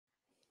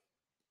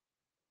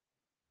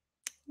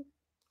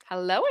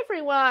Hello,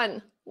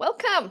 everyone.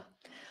 Welcome.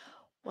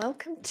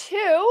 Welcome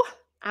to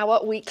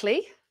our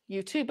weekly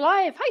YouTube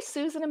Live. Hi,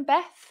 Susan and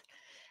Beth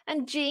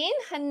and Jean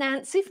and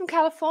Nancy from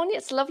California.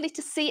 It's lovely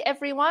to see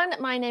everyone.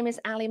 My name is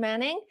Ali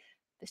Manning.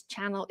 This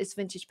channel is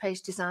Vintage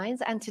Page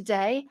Designs, and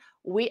today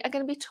we are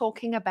going to be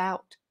talking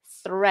about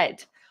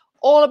thread.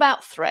 All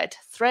about thread.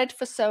 Thread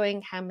for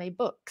sewing handmade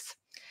books.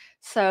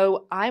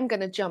 So I'm going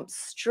to jump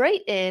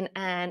straight in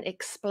and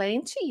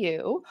explain to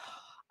you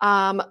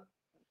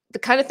the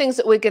kind of things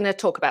that we're going to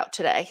talk about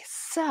today.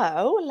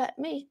 So let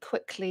me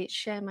quickly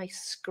share my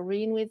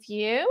screen with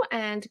you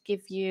and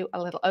give you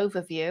a little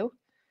overview.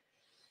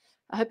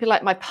 I hope you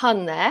like my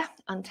pun there,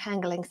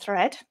 untangling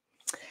thread.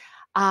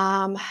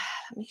 Let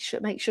me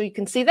make sure you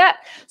can see that.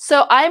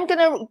 So I'm going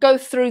to go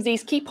through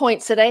these key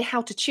points today,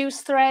 how to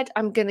choose thread.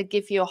 I'm going to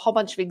give you a whole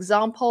bunch of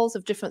examples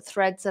of different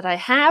threads that I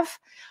have.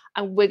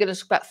 And we're going to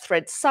talk about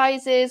thread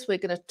sizes. We're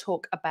going to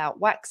talk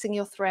about waxing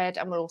your thread.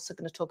 And we're also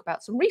going to talk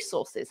about some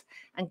resources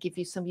and give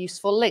you some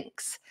useful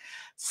links.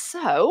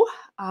 So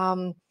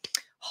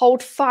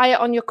hold fire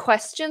on your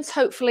questions.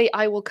 Hopefully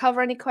I will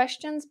cover any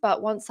questions.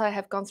 But once I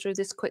have gone through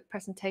this quick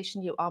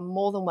presentation, you are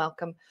more than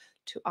welcome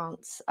to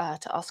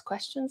ask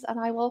questions, and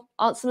I will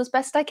answer them as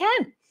best I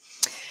can.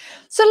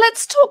 So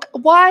let's talk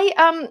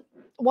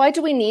why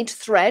do we need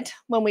thread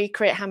when we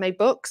create handmade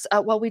books?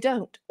 Well, we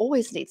don't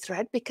always need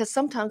thread because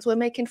sometimes we're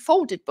making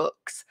folded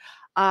books.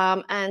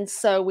 And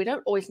so we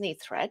don't always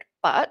need thread,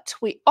 but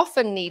we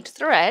often need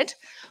thread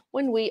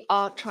when we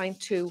are trying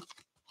to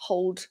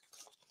hold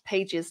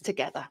pages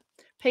together,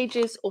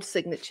 pages or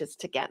signatures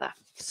together.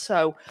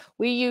 So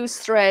we use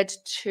thread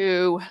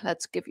to,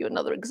 let's give you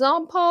another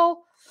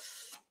example.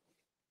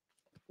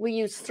 We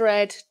use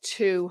thread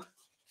to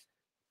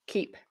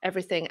keep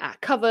everything, our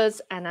covers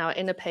and our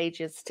inner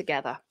pages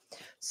together.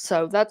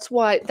 So that's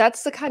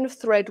the kind of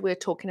thread we're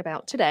talking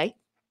about today.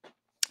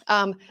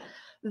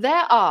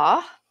 There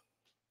are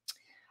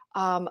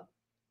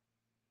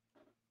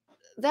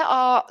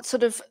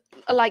sort of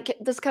like,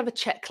 there's kind of a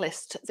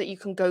checklist that you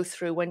can go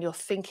through when you're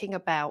thinking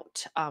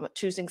about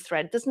choosing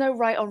thread. There's no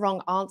right or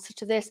wrong answer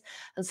to this.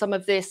 And some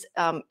of this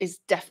is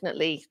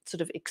definitely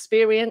sort of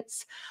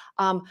experience.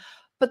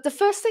 But the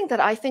first thing that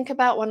I think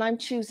about when I'm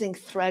choosing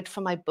thread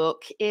for my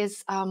book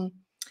is,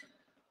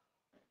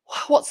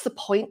 what's the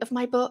point of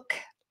my book?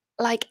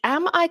 Like,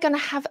 am I going to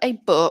have a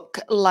book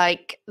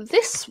like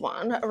this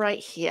one right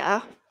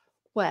here,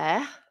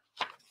 where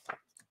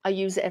I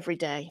use it every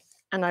day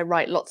and I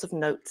write lots of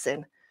notes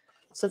in?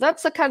 So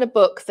that's the kind of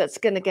book that's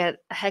going to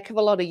get a heck of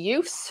a lot of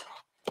use.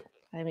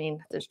 I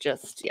mean, there's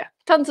just, yeah,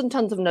 tons and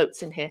tons of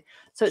notes in here.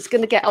 So it's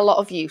going to get a lot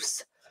of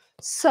use.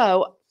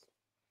 So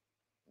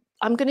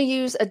I'm going to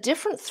use a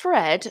different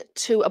thread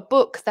to a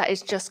book that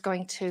is just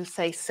going to,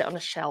 say, sit on a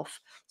shelf.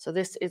 So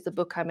this is the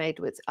book I made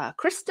with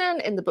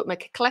Kristen in the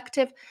Bookmaker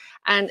Collective.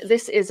 And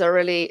this is a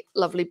really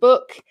lovely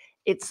book.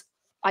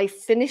 I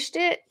finished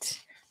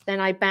it, then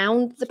I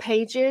bound the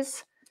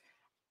pages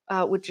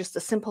with just a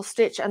simple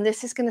stitch. And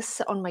this is going to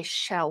sit on my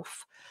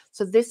shelf.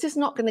 So this is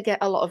not going to get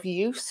a lot of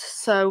use.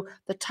 So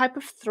the type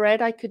of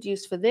thread I could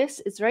use for this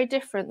is very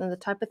different than the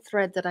type of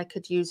thread that I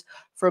could use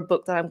for a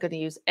book that I'm going to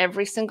use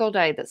every single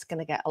day that's going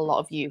to get a lot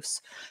of use.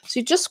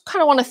 So you just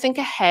kind of want to think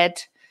ahead.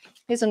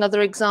 Here's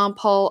another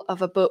example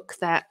of a book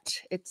that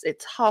it's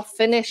half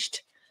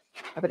finished,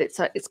 but it's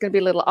going to be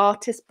a little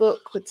artist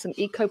book with some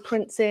eco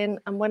prints in.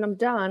 And when I'm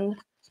done,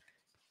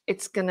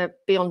 it's going to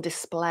be on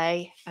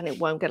display and it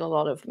won't get a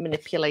lot of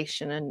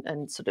manipulation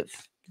and sort of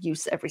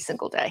use every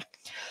single day.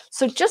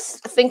 So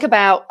just think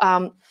about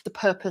the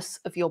purpose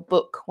of your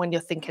book when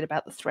you're thinking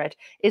about the thread.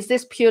 Is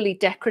this purely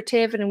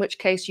decorative, and in which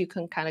case you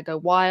can kind of go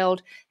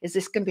wild? Is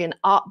this going to be an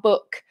art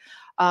book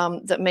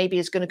that maybe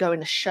is going to go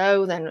in a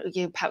show? Then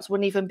you perhaps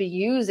wouldn't even be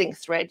using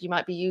thread. You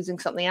might be using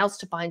something else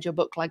to bind your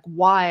book, like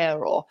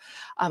wire or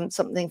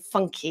something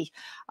funky.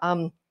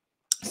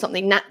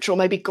 Something natural,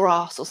 maybe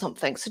grass or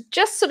something. So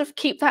just sort of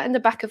keep that in the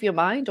back of your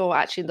mind, or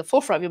actually in the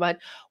forefront of your mind,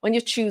 when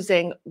you're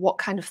choosing what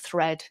kind of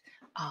thread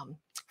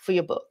for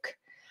your book.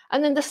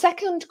 And then the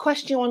second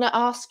question you want to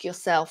ask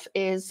yourself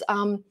is,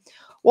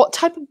 what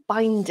type of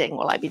binding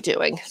will I be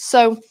doing?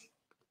 So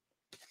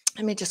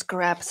let me just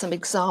grab some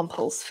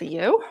examples for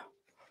you.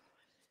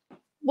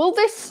 Will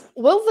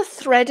the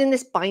thread in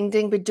this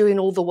binding be doing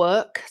all the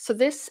work? So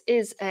this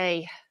is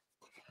a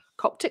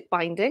Coptic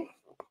binding.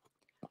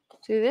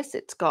 Do this,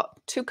 it's got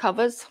two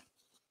covers,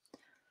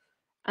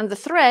 and the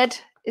thread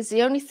is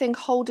the only thing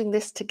holding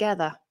this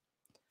together.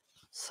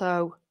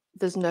 So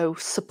there's no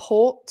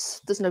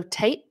supports, there's no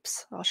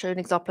tapes. I'll show you an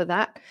example of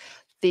that.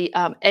 The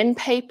end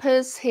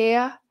papers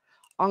here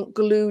aren't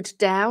glued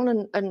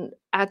down and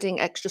adding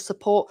extra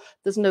support.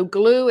 There's no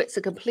glue. It's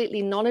a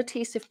completely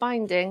non-adhesive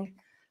binding.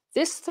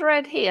 This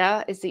thread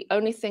here is the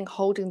only thing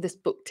holding this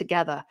book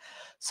together.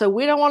 So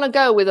we don't want to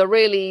go with a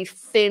really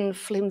thin,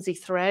 flimsy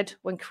thread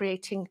when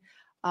creating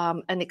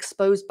an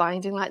exposed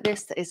binding like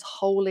this that is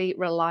wholly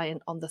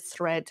reliant on the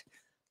thread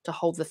to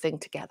hold the thing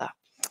together.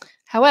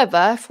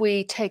 However, if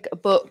we take a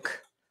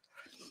book,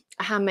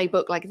 a handmade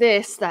book like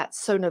this, that's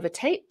sewn over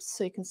tapes,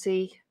 so you can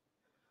see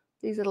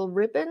these little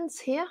ribbons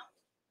here,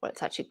 well,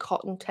 it's actually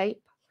cotton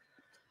tape.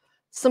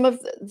 Some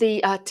of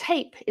the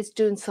tape is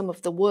doing some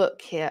of the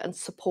work here and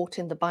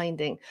supporting the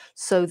binding,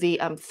 so the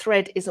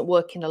thread isn't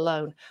working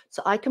alone.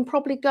 So I can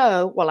probably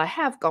go, well, I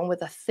have gone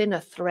with a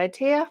thinner thread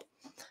here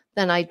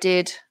than I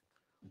did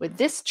with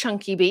this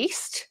chunky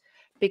beast,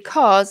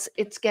 because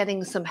it's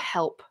getting some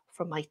help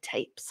from my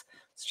tapes.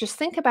 So just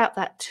think about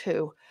that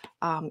too.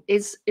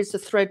 Is the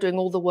thread doing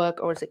all the work,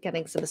 or is it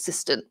getting some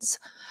assistance?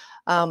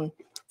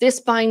 This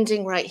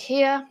binding right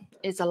here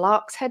is a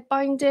lark's head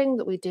binding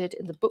that we did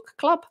in the book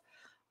club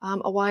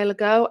a while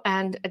ago.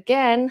 And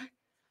again,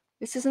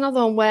 this is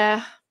another one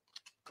where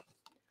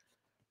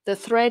the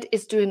thread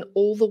is doing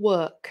all the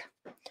work.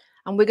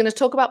 And we're going to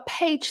talk about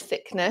page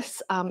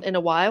thickness in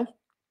a while,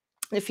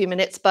 in a few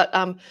minutes, but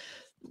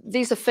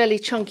these are fairly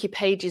chunky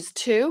pages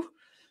too.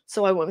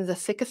 So I went with a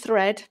thicker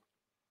thread,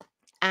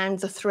 and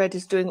the thread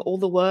is doing all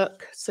the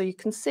work. So you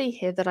can see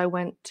here that I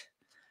went,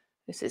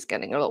 this is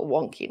getting a little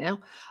wonky now.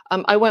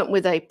 I went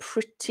with a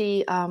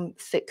pretty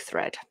thick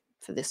thread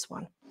for this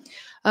one.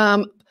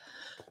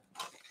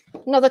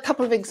 Another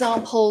couple of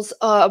examples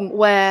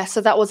where,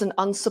 so that was an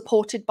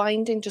unsupported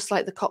binding, just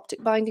like the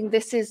Coptic binding.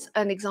 This is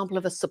an example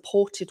of a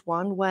supported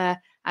one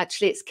where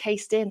actually it's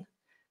cased in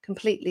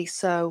completely.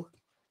 So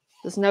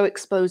there's no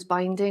exposed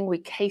binding. We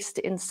cased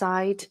it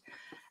inside,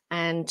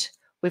 and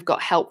we've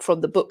got help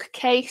from the book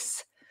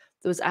case.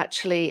 There was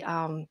actually,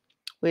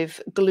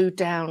 we've glued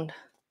down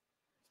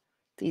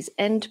these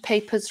end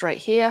papers right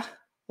here,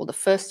 or the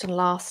first and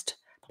last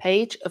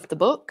page of the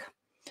book.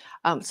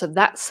 So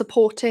that's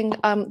supporting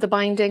the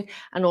binding.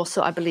 And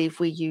also I believe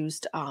we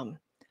used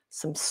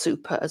some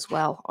super as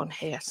well on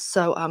here.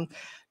 So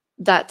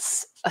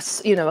that's a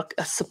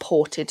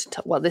supported,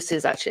 well, this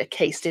is actually a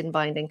cased in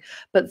binding,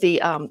 but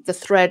the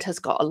thread has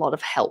got a lot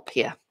of help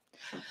here.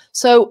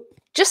 So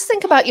just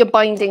think about your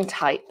binding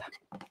type.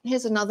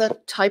 Here's another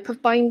type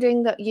of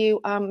binding that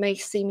you may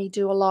see me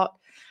do a lot.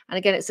 And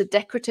again, it's a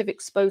decorative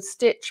exposed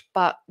stitch,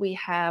 but we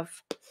have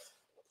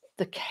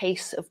the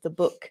case of the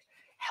book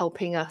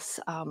helping us,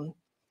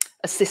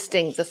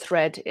 assisting the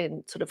thread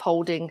in sort of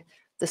holding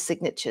the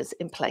signatures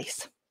in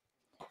place.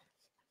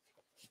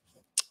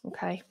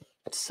 Okay,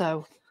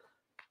 so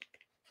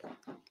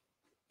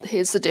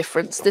here's the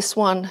difference. This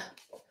one,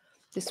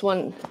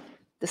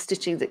 the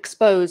stitching is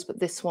exposed, but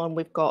this one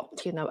we've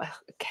got, you know, a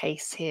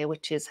case here,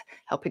 which is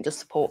helping to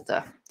support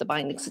the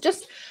binding. So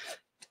just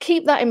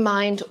keep that in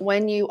mind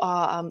when you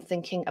are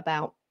thinking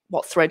about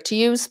what thread to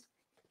use.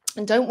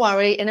 And don't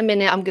worry, in a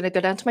minute, I'm going to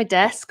go down to my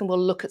desk and we'll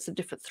look at some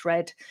different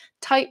thread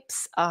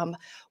types,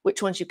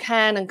 which ones you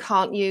can and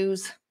can't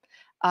use,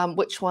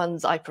 which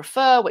ones I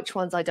prefer, which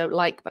ones I don't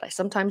like, but I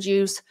sometimes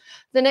use.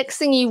 The next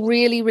thing you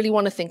really, really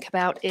want to think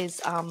about is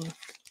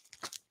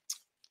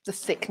the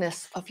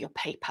thickness of your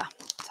paper.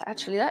 So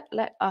actually,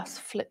 let us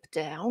flip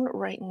down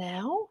right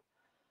now.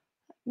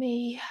 Let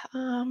me,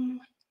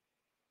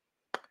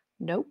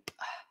 nope.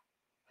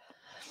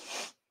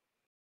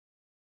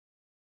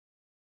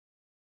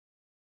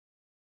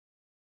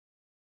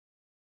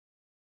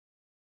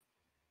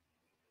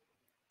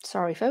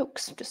 Sorry,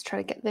 folks, just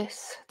trying to get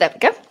this. There we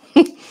go.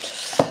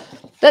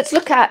 Let's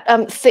look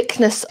at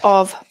thickness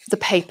of the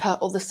paper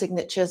or the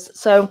signatures.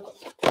 So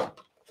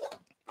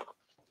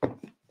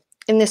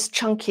in this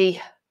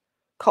chunky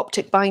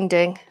Coptic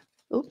binding,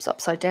 oops,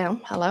 upside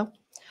down, hello,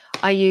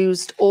 I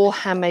used all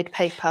handmade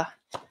paper.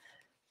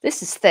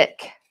 This is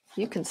thick.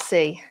 You can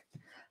see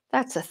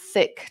that's a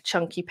thick,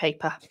 chunky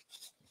paper.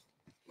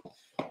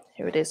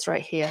 Here it is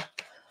right here.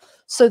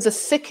 So the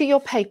thicker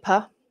your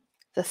paper,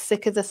 the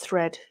thicker the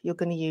thread you're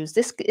going to use.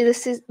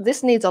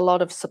 This needs a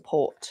lot of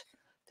support,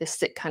 this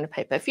thick kind of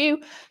paper. If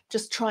you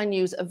just try and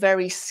use a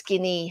very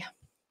skinny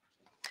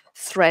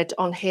thread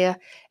on here,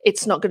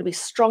 it's not going to be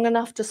strong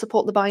enough to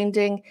support the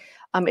binding.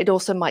 It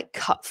also might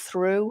cut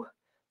through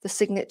the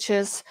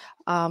signatures,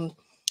 and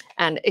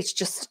it's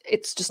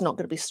just not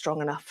going to be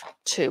strong enough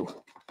to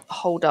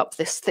hold up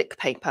this thick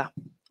paper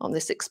on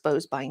this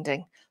exposed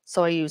binding.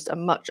 So I used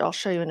I'll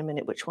show you in a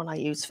minute which one I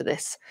use for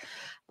this.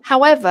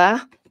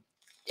 However,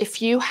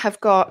 if you have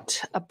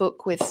got a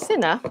book with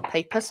thinner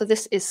paper, so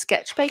this is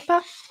sketch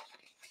paper.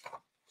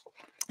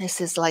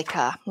 This is like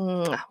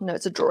no,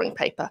 it's a drawing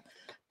paper,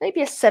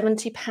 maybe a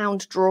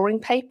 70-pound drawing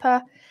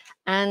paper,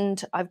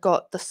 and I've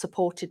got the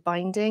supported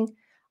binding.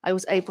 I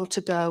was able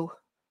to go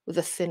with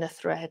a thinner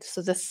thread.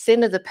 So the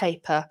thinner the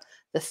paper,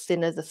 the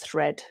thinner the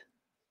thread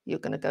you're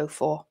going to go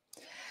for.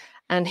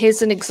 And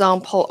here's an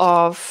example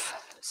of,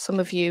 some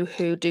of you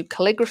who do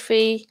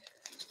calligraphy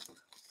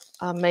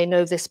may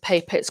know this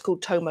paper. It's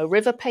called Tomoe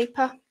River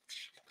paper.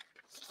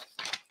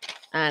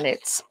 And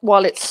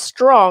while it's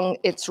strong,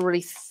 it's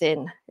really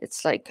thin.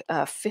 It's like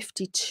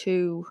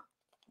 52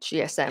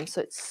 GSM.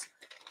 So it's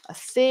a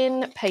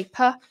thin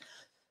paper.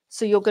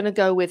 So you're going to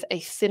go with a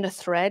thinner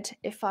thread.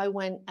 If I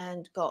went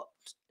and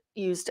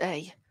used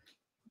a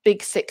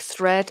big thick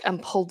thread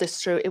and pulled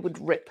this through, it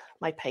would rip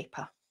my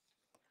paper.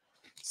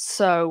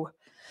 So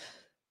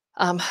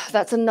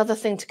that's another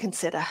thing to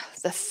consider.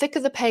 The thicker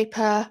the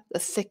paper, the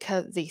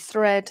thicker the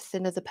thread,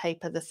 thinner the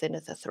paper, the thinner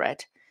the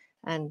thread.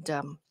 And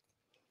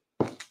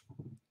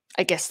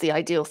I guess the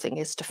ideal thing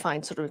is to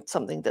find sort of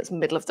something that's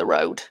middle of the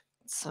road.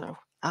 So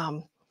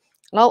and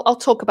I'll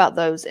talk about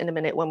those in a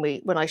minute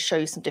when I show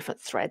you some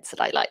different threads that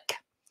I like.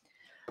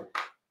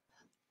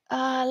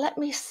 Let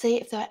me see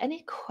if there are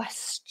any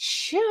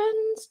questions.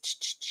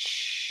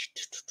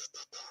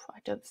 I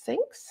don't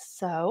think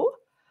so.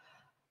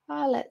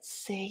 Let's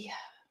see.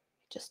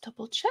 Just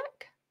double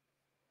check.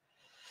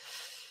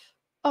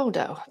 Oh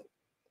no,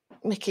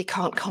 Mickey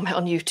can't comment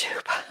on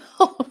YouTube.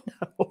 Oh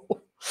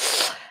no.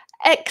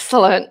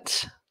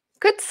 Excellent.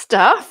 Good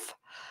stuff.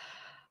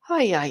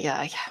 Ay, ay,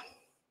 ay.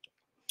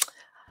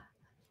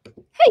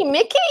 Hey,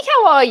 Mickey,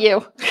 how are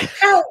you?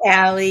 Hi,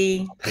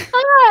 Allie.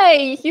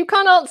 Hi. You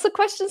can't answer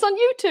questions on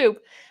YouTube.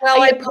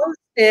 Well, I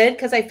posted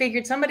because I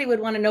figured somebody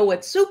would want to know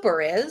what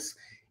super is,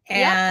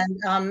 Yeah.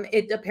 and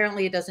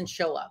apparently it doesn't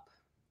show up.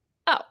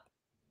 Oh,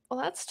 well,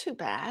 that's too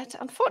bad.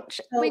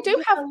 Unfortunately, So we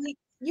do have.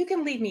 you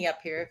can leave me up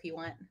here if you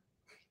want.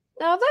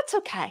 No, that's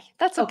okay.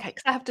 That's okay, Okay.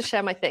 because I have to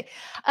share my thing.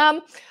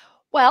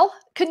 Well,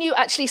 can you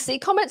actually see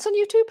comments on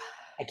YouTube?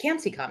 I can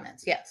see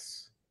comments,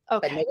 yes,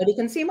 but Okay. nobody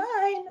can see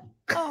mine.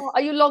 Oh,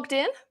 are you logged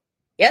in?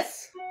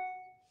 Yes.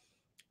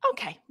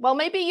 Okay. Well,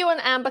 maybe you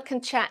and Amber can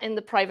chat in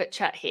the private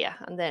chat here,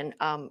 and then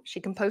she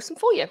can post them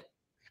for you.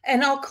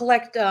 And I'll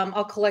collect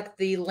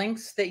the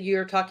links that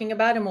you're talking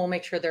about, and we'll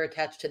make sure they're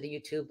attached to the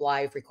YouTube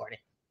live recording.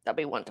 That'd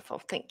be wonderful.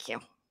 Thank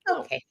you.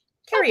 Okay.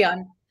 Carry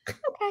on.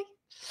 Okay.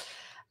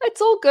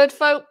 It's all good,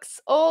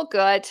 folks. All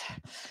good.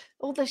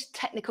 All those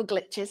technical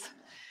glitches.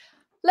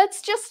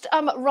 Let's just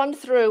run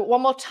through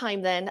one more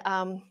time then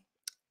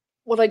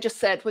what I just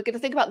said. We're going to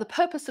think about the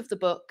purpose of the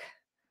book.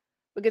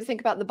 We're going to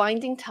think about the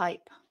binding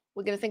type.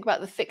 We're going to think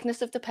about the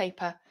thickness of the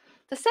paper.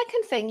 The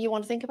second thing you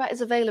want to think about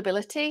is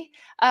availability.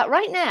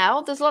 Right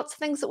now, there's lots of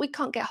things that we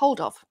can't get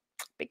hold of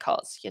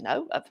because, you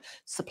know, of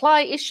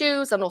supply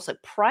issues and also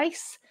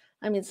price.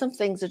 I mean, some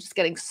things are just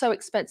getting so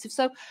expensive.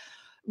 So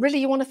really,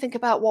 you want to think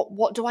about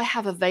what do I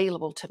have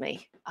available to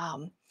me?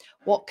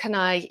 What can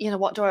I, you know,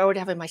 what do I already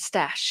have in my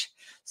stash?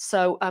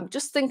 So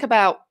just think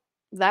about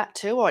that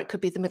too, or it could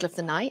be the middle of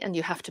the night and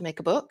you have to make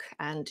a book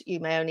and you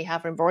may only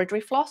have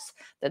embroidery floss,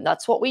 then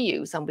that's what we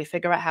use and we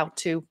figure out how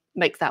to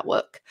make that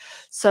work.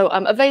 So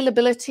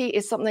availability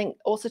is something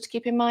also to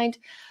keep in mind,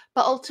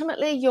 but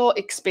ultimately your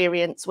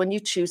experience when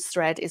you choose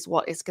thread is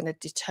what is going to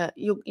deter.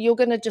 You're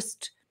going to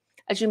just,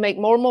 as you make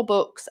more and more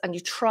books and you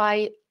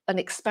try and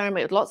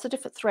experiment with lots of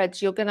different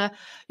threads, you're gonna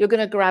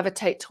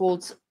gravitate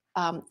towards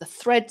the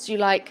threads you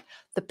like,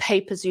 the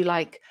papers you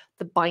like,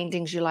 the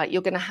bindings you like.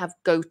 You're going to have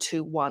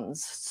go-to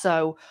ones.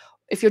 So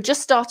if you're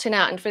just starting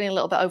out and feeling a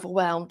little bit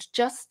overwhelmed,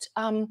 just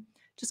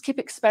keep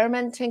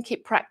experimenting,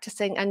 keep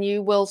practicing, and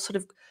you will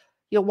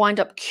you'll wind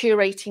up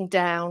curating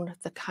down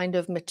the kind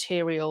of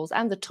materials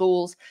and the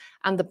tools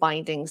and the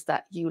bindings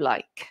that you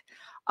like.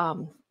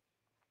 Let's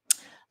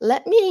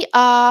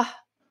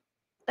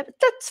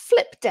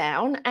flip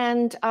down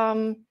and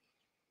I'm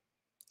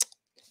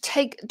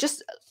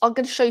going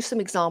to show you some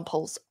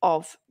examples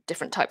of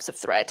different types of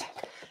thread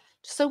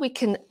so we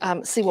can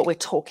see what we're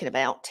talking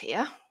about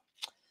here.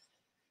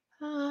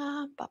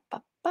 I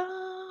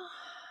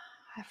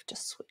have to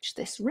switch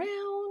this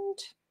round.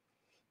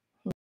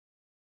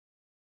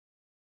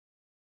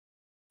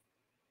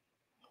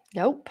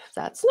 Nope,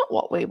 that's not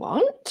what we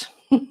want.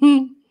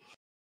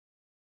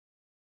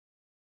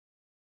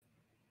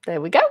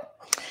 There we go.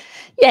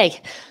 Yay.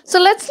 So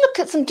let's look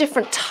at some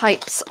different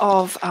types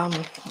of,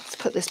 let's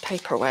put this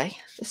paper away.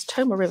 This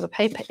Tomoe River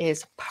paper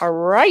is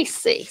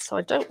pricey, so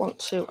I don't want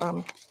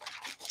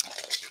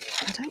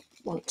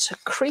to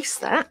crease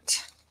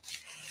that.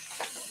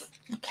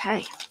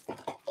 Okay,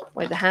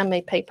 with the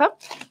handmade paper.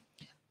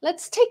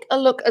 Let's take a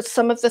look at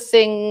some of the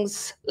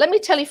things. Let me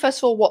tell you first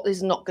of all what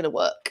is not going to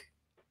work.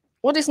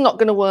 What is not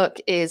going to work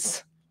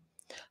is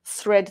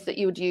thread that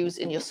you would use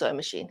in your sewing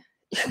machine.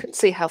 You can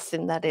see how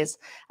thin that is,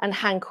 and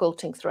hand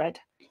quilting thread.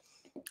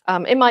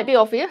 It might be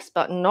obvious,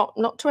 but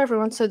not to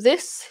everyone. So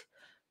this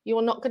you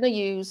are not going to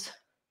use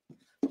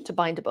to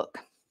bind a book.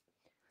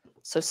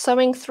 So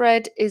sewing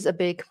thread is a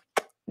big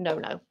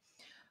no-no.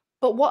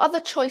 But what other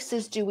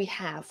choices do we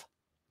have?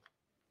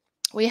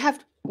 We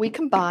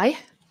can buy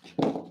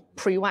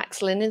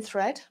pre-waxed linen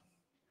thread.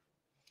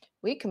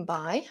 We can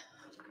buy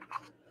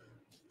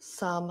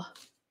some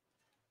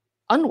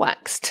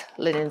unwaxed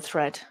linen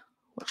thread,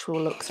 which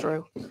we'll look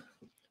through.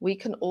 We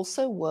can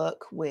also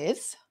work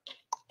with,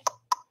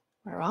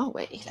 where are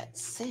we?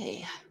 Let's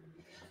see.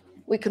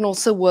 We can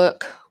also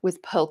work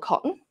with pearl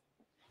cotton.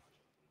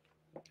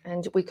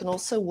 And we can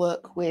also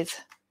work with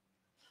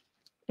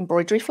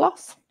embroidery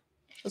floss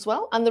as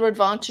well. And there are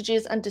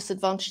advantages and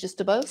disadvantages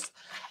to both.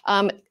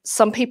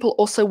 Some people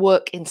also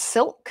work in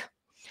silk.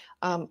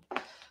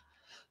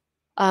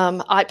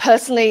 I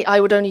personally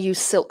would only use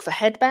silk for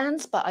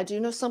headbands, but I do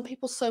know some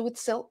people sew with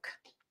silk.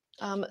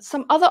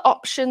 Some other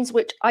options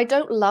which I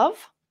don't love,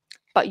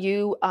 but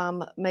you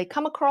may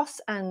come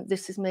across, and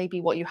this is maybe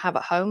what you have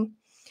at home.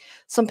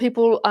 Some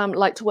people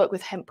like to work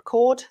with hemp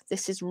cord.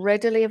 This is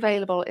readily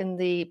available in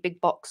the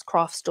big box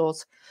craft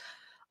stores.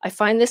 I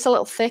find this a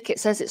little thick. It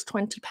says it's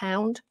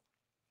 £20.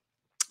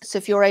 So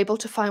if you're able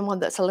to find one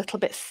that's a little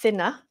bit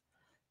thinner,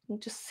 you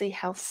just see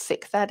how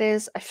thick that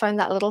is. I find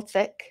that a little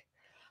thick,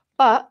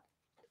 but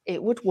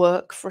it would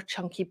work for a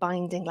chunky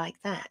binding like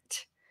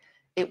that.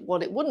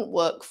 What it wouldn't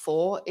work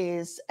for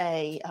is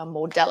a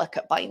more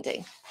delicate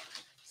binding.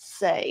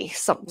 Say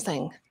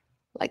something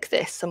like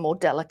this, a more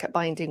delicate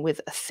binding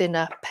with a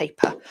thinner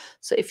paper.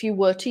 So if you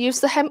were to use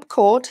the hemp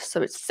cord,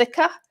 so it's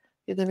thicker,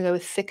 you're going to go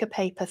with thicker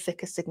paper,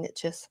 thicker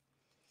signatures.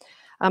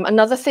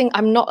 Another thing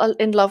I'm not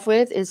in love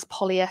with is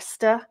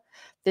polyester.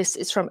 This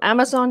is from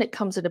Amazon. It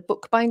comes in a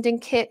bookbinding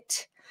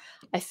kit.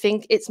 I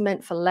think it's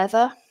meant for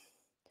leather.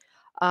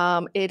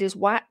 It is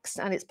waxed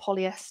and it's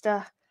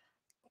polyester.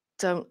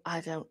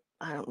 I don't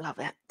love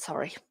it.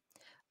 Sorry.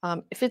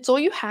 If it's all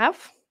you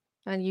have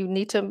and you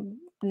need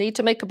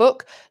to make a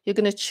book, you're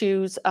going to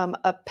choose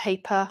a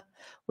paper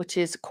which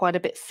is quite a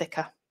bit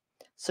thicker.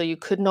 So you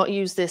could not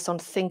use this on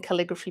thin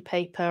calligraphy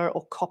paper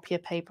or copier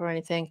paper or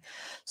anything.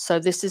 So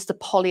this is the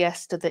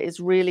polyester that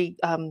is really,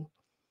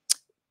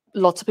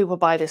 lots of people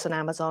buy this on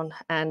Amazon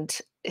and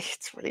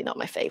it's really not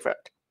my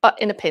favorite.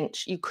 But in a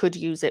pinch, you could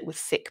use it with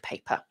thick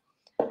paper.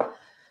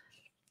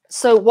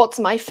 So what's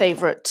my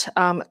favorite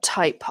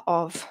type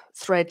of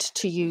thread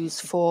to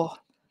use for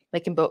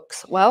making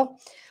books? Well,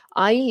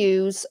 I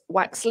use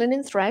wax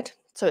linen thread.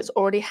 So it's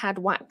already had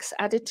wax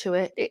added to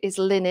it. It is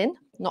linen,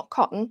 not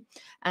cotton.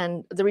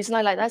 And the reason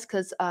I like that is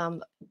because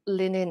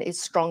linen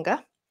is stronger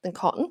than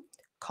cotton.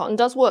 Cotton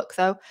does work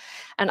though.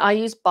 And I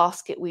use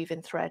basket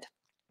weaving thread.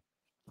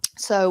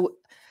 So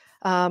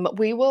I'm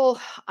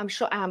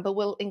sure Amber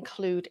will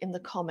include in the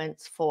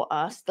comments for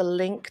us the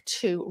link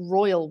to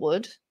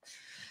Royalwood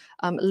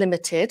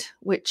Ltd,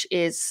 which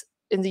is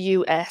in the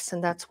US,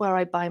 and that's where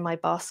I buy my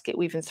basket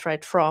weaving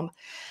thread from.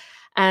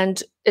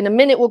 And in a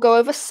minute, we'll go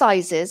over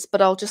sizes,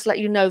 but I'll just let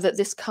you know that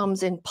this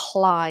comes in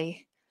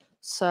ply.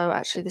 So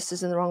actually, this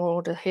is in the wrong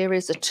order. Here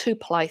is a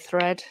 2-ply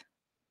thread.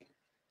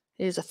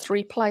 Here's a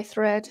 3-ply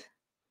thread.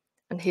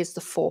 And here's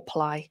the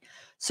 4-ply.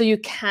 So you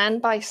can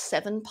buy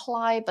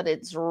 7-ply, but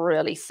it's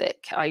really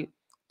thick.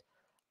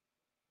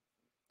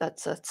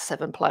 That's a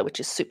 7-ply, which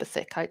is super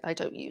thick. I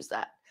don't use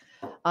that.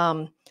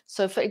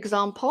 So for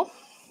example,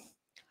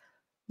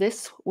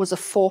 this was a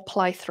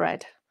 4-ply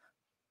thread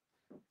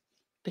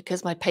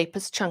because my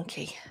paper's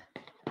chunky.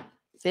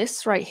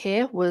 This right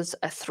here was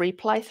a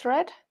 3-ply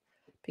thread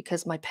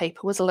because my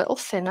paper was a little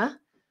thinner.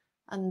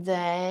 And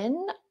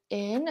then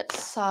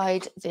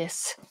inside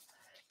this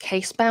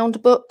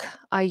case-bound book,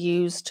 I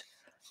used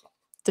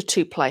the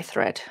 2-ply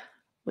thread,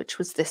 which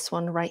was this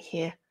one right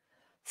here.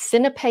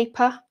 Thinner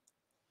paper,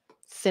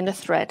 thinner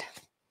thread,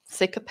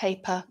 thicker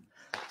paper,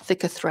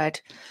 thicker thread.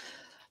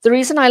 The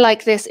reason I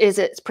like this is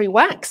it's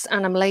pre-waxed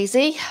and I'm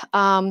lazy,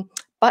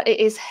 but it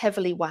is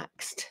heavily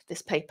waxed,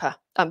 this paper,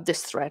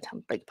 this thread, I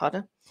beg your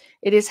pardon.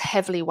 It is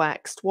heavily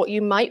waxed. What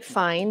you might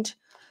find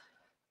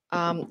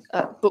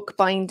at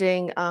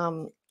bookbinding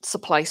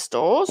supply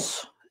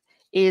stores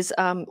is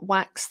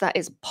wax that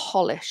is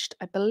polished.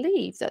 I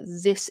believe that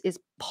this is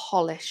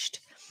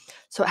polished.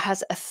 So it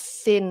has a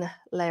thin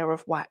layer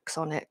of wax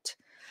on it.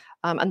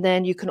 And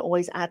then you can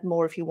always add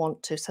more if you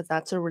want to. So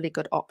that's a really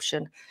good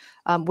option.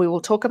 We will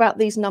talk about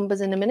these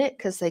numbers in a minute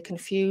because they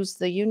confuse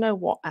the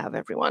you-know-what out of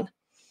everyone.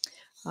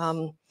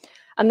 And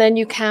then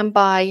you can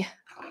buy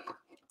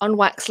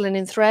unwaxed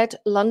linen thread.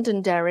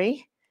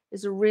 Londonderry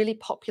is a really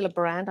popular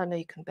brand. I know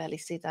you can barely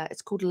see that.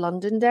 It's called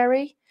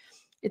Londonderry.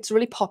 It's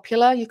really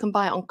popular. You can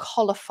buy it on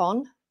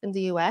Colophon in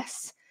the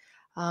US.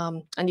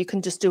 And you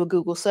can just do a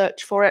Google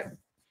search for it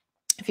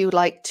if you would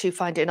like to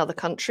find it in other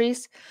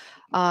countries.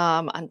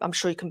 And I'm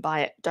sure you can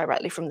buy it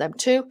directly from them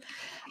too.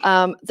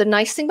 The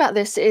nice thing about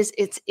this is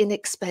it's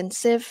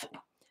inexpensive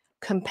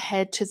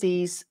compared to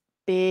these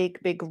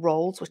big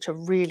rolls, which are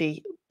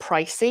really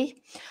pricey.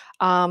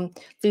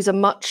 These are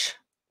much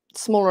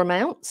smaller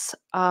amounts.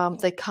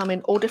 They come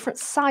in all different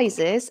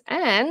sizes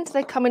and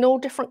they come in all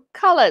different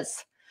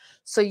colors.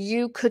 So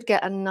you could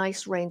get a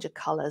nice range of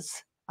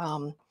colors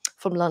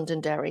from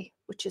Londonderry,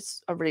 which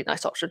is a really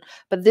nice option.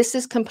 But this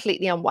is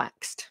completely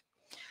unwaxed.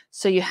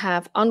 So you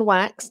have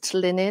unwaxed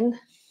linen,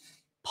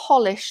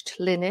 polished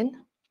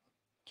linen,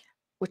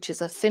 which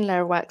is a thin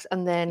layer of wax,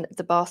 and then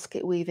the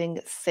basket weaving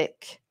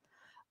thick,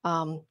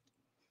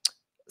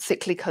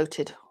 thickly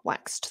coated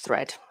waxed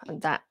thread.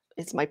 And that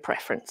is my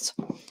preference.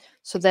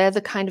 So they're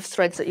the kind of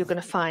threads that you're going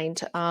to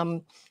find.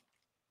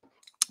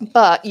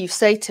 But you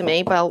say to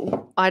me,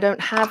 well, I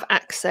don't have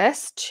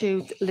access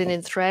to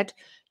linen thread.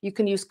 You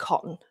can use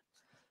cotton.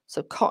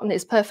 So cotton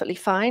is perfectly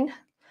fine.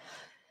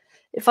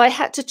 If I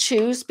had to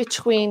choose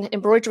between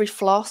embroidery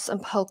floss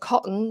and pearl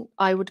cotton,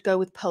 I would go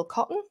with pearl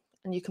cotton.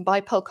 And you can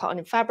buy pearl cotton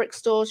in fabric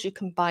stores. You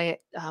can buy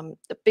it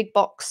at big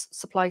box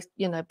supply,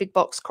 big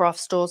box craft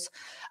stores.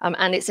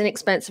 And it's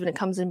inexpensive and it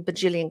comes in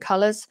bajillion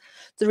colors.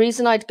 The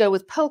reason I'd go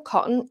with pearl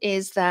cotton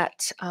is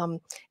that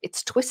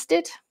it's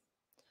twisted.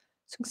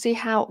 So you can see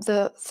how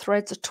the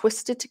threads are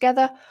twisted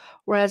together,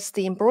 whereas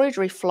the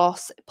embroidery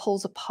floss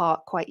pulls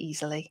apart quite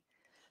easily.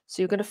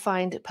 So you're going to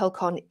find pearl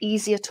cotton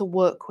easier to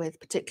work with,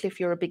 particularly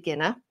if you're a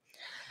beginner.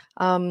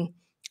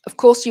 Of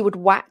course, you would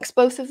wax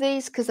both of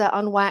these because they're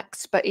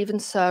unwaxed, but even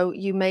so,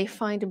 you may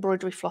find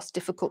embroidery floss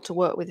difficult to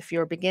work with if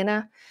you're a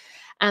beginner.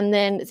 And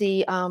then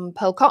the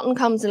pearl cotton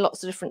comes in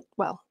lots of different,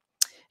 well,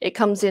 it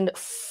comes in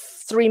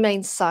 3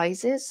 main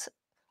sizes.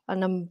 A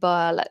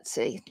number, let's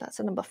see, that's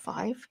a number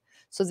 5.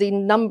 So the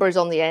number is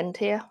on the end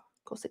here.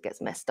 Of course, it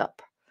gets messed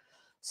up.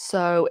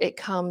 So it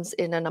comes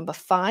in a number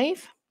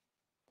 5,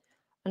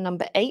 a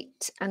number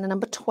 8, and a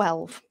number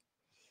 12.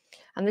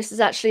 And this is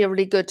actually a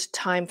really good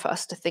time for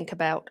us to think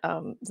about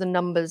the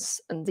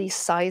numbers and these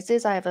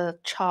sizes. I have a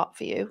chart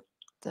for you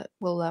that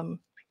will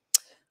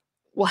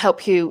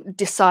help you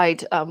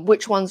decide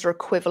which ones are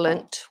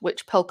equivalent,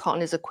 which pearl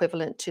cotton is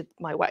equivalent to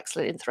my wax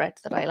linen thread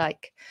that I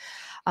like.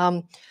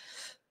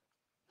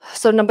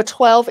 So number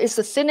 12 is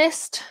the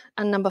thinnest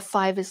and number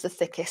 5 is the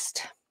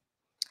thickest.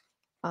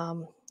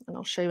 And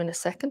I'll show you in a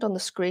second on the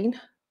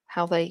screen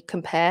how they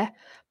compare.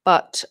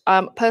 But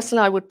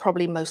personally, I would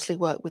probably mostly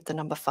work with the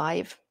number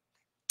 5,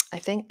 I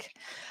think.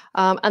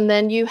 And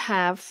then you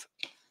have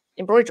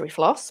embroidery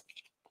floss.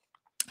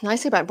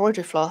 Nice thing about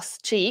embroidery floss,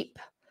 cheap,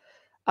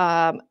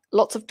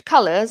 lots of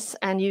colors,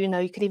 and you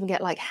can even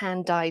get like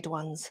hand-dyed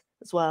ones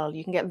as well.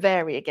 You can get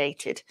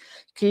variegated.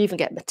 You can even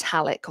get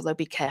metallic, although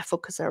be careful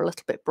because they're a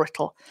little bit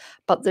brittle.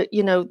 But the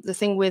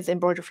thing with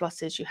embroidery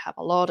floss is you have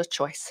a lot of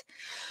choice.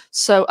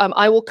 So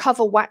I will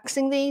cover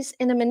waxing these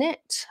in a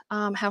minute,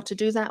 how to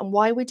do that and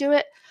why we do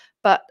it.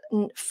 But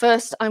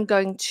first, I'm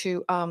going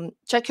to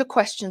check your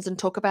questions and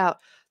talk about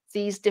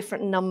these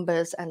different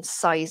numbers and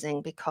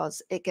sizing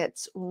because it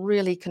gets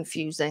really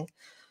confusing.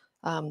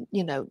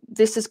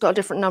 This has got a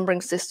different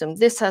numbering system.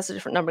 This has a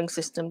different numbering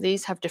system.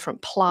 These have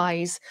different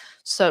plies.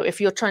 So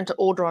if you're trying to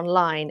order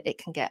online, it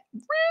can get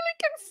really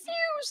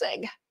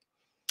confusing.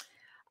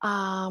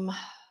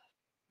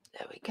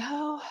 There we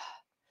go.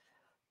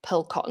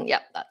 Pearl cotton.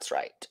 Yep, that's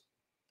right.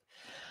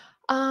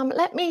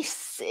 Let me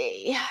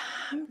see.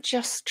 I'm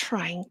just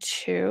trying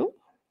to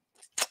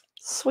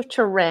switch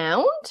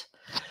around.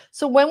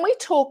 So when we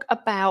talk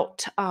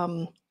about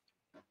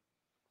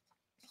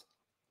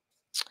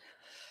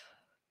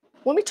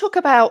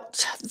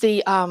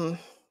the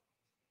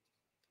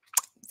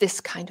this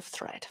kind of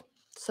thread,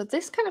 so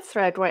this kind of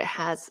thread where it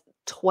has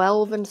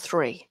 12 and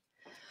 3,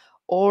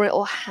 or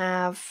it'll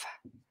have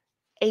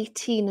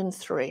 18 and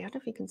 3. I don't know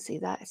if you can see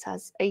that. It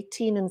has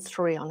 18 and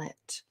 3 on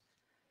it.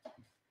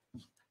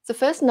 The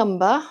first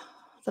number,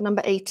 the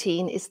number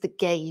 18, is the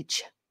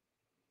gauge.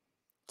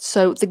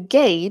 So the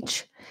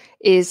gauge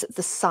is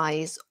the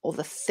size or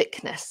the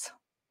thickness.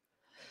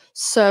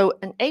 So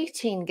an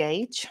 18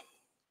 gauge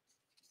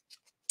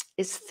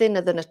is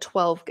thinner than a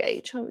 12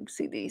 gauge. Oh, we can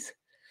see these.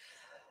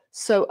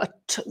 So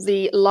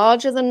the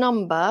larger the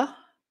number,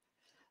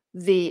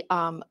 the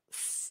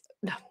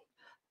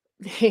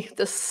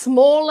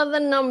smaller the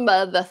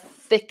number, the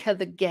thicker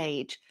the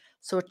gauge.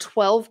 So a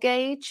 12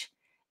 gauge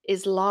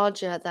is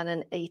larger than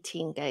an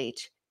 18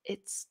 gauge.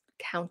 It's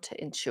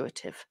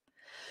counterintuitive.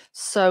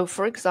 So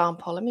for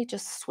example, let me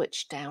just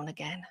switch down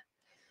again.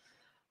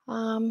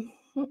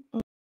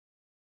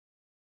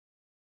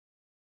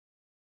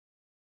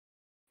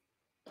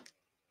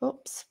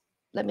 Oops,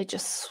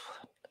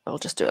 I'll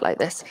just do it like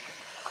this.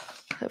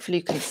 Hopefully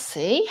you can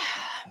see.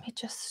 Let me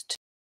just,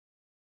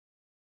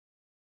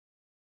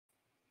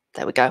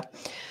 there we go.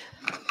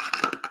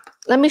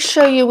 Let me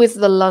show you with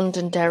the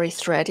Londonderry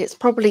thread. It's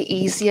probably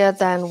easier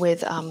than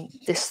with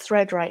this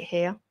thread right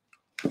here.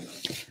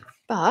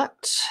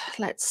 But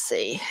let's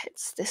see,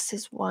 this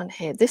is one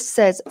here. This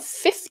says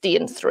 50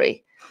 and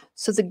 3.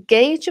 So the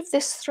gauge of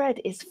this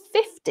thread is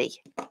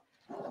 50.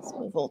 Let's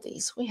move all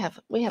these. We have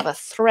a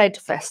thread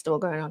festival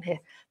going on here.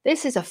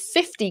 This is a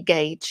 50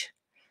 gauge.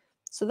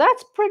 So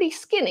that's pretty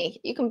skinny.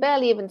 You can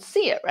barely even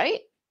see it, right?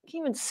 Can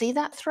you even see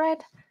that thread?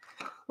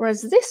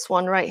 Whereas this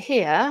one right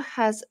here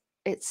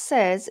it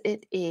says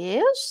it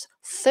is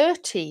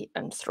 30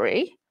 and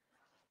 3.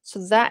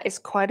 So that is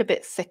quite a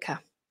bit thicker.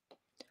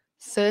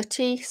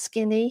 30,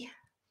 skinny.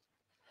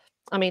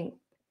 I mean,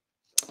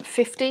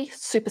 50,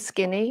 super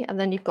skinny. And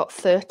then you've got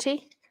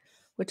 30,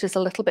 which is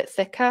a little bit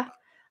thicker.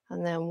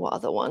 And then what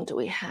other one do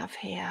we have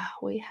here?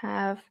 We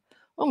have,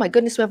 oh my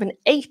goodness, we have an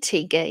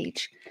 80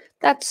 gauge.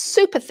 That's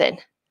super thin.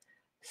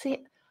 See,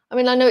 I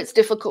mean, I know it's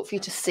difficult for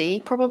you to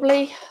see,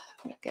 probably.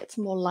 It gets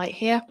more light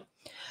here.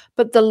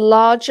 But the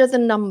larger the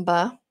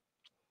number,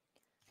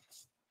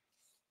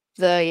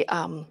 the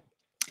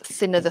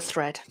thinner the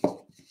thread.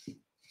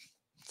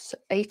 So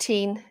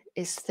 18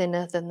 is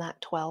thinner than that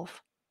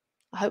 12.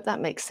 I hope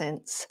that makes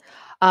sense.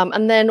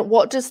 And then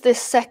what does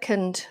this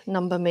second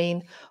number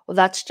mean? Well,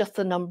 that's just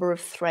the number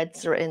of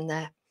threads that are in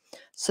there.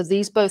 So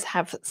these both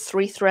have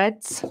 3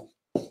 threads.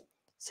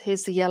 So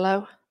here's the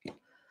yellow. There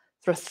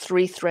are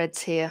 3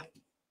 threads here,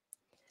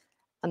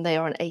 and they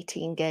are an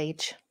 18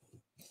 gauge.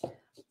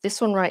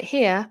 This one right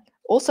here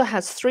also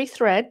has 3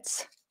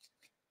 threads.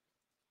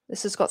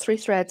 This has got 3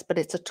 threads, but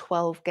it's a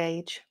 12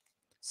 gauge,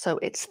 so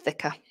it's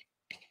thicker.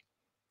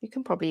 You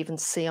can probably even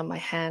see on my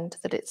hand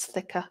that it's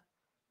thicker.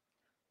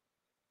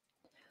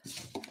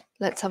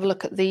 Let's have a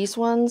look at these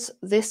ones.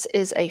 This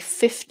is a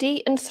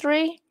 50 and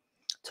 3.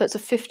 So it's a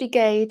 50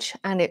 gauge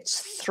and it's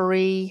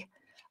three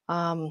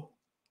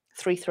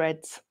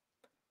threads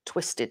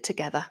twisted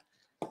together.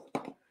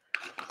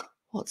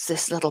 What's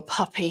this little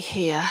puppy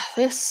here?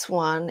 This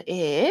one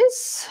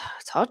is,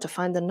 it's hard to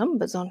find the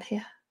numbers on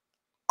here.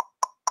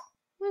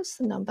 Where's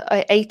the number?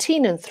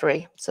 18 and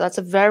 3. So that's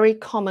a very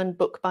common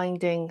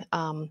bookbinding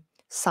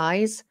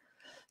size.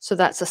 So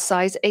that's a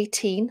size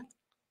 18,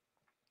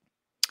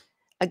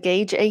 a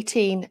gauge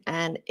 18,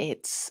 and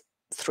it's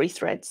 3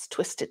 threads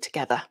twisted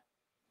together.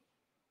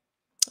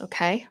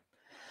 Okay.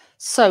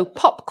 So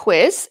pop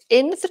quiz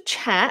in the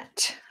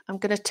chat. I'm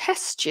going to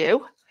test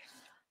you.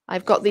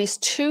 I've got these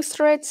 2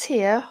 threads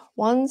here.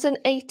 One's an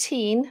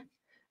 18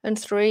 and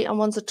 3, and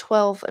one's a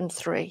 12 and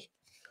 3.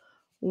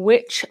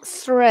 Which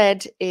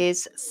thread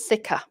is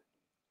thicker?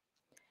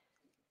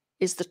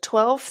 Is the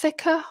 12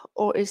 thicker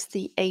or is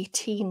the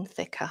 18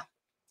 thicker?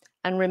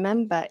 And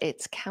remember,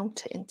 it's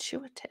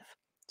counterintuitive.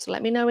 So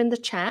let me know in the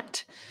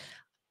chat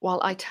while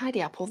I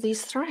tidy up all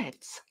these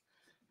threads.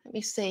 Let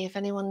me see if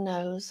anyone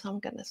knows. I'm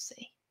going to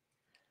see.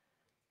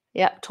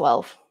 Yep,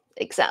 12.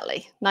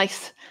 Exactly.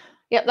 Nice.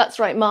 Yep, that's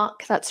right,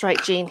 Mark. That's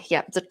right, Jean.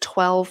 Yep, the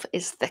 12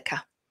 is thicker.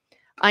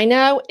 I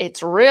know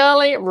it's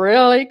really,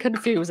 really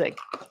confusing.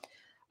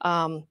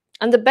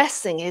 And the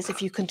best thing is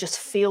if you can just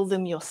feel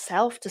them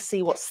yourself to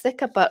see what's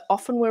thicker, but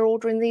often we're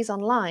ordering these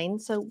online,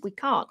 so we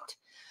can't.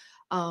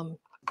 I'm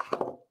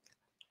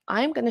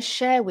going to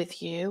share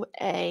with you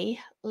a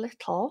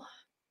little,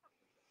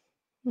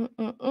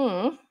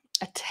 a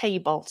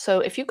table.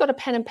 So if you've got a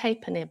pen and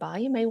paper nearby,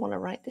 you may want to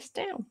write this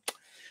down.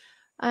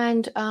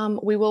 And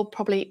we will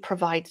probably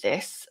provide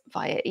this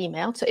via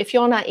email. So if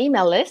you're on our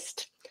email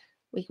list,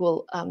 we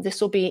will.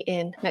 This will be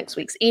in next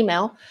week's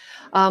email.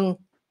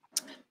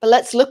 But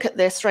let's look at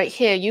this right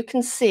here. You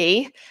can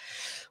see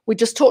we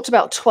just talked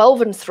about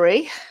 12 and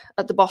 3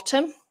 at the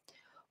bottom.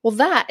 Well,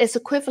 that is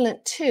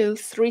equivalent to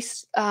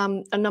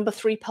a number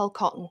 3 pearl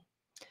cotton.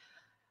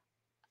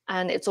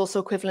 And it's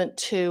also equivalent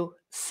to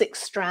 6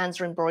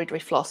 strands of embroidery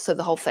floss, so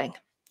the whole thing.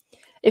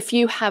 If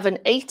you have an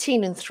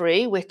 18 and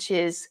 3, which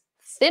is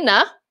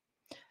thinner,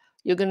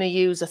 you're going to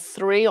use a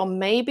 3 or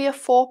maybe a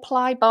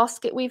 4-ply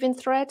basket weaving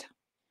thread.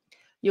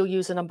 You'll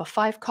use a number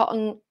 5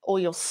 cotton, or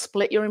you'll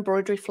split your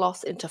embroidery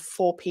floss into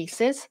 4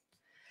 pieces.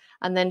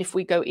 And then if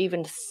we go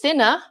even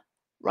thinner,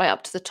 right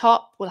up to the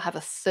top, we'll have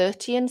a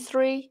 30 and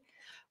 3,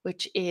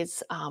 which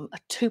is a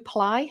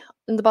 2-ply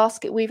in the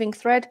basket weaving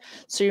thread.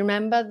 So you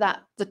remember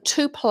that the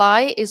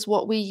 2-ply is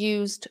what we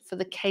used for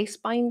the case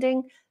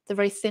binding, the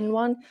very thin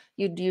one.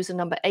 You'd use a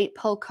number 8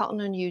 pearl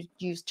cotton, and you'd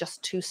use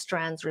just 2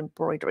 strands of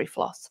embroidery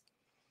floss.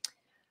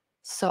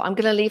 So I'm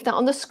going to leave that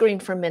on the screen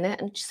for a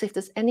minute and see if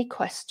there's any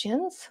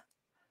questions.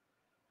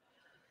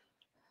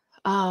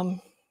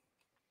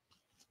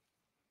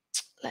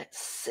 Let's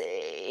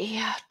see.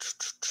 If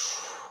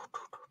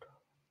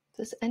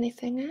there's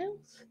anything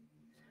else?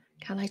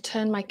 Can I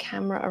turn my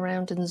camera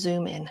around and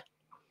zoom in?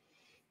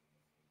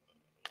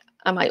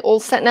 Am I all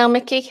set now,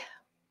 Mickey?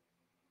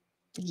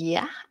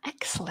 Yeah,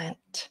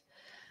 excellent.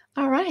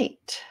 All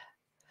right.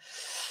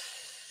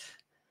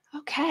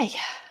 Okay.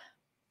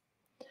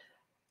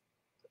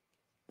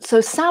 So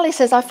Sally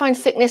says, I find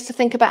thickness to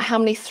think about how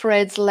many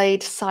threads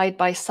laid side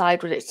by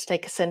side would it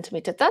take a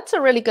centimeter. That's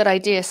a really good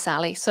idea,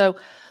 Sally. So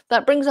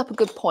that brings up a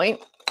good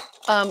point.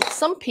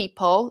 Some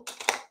people,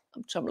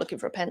 I'm looking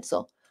for a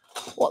pencil.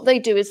 What they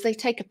do is they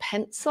take a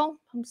pencil.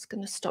 I'm just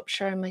going to stop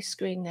sharing my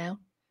screen now.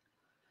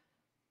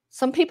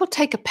 Some people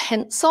take a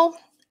pencil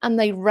and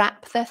they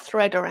wrap their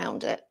thread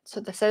around it. So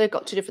they say they've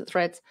got 2 different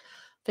threads.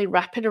 They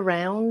wrap it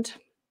around,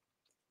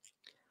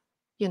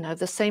 you know,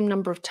 the same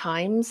number of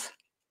times.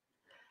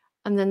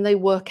 And then they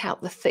work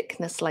out the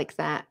thickness like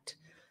that.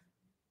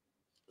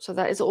 So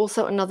that is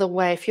also another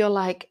way. If you're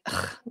like,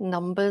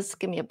 numbers,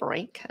 give me a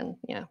break. And,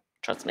 you know,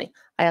 trust me,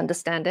 I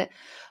understand it.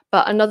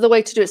 But another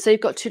way to do it, so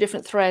you've got 2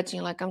 different threads and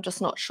you're like, I'm just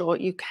not sure.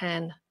 You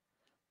can,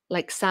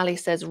 like Sally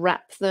says,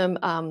 wrap them,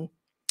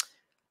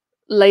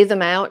 lay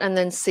them out, and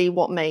then see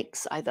what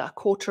makes either a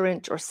 1/4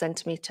 inch or a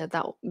centimeter.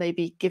 That will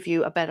maybe give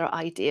you a better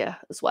idea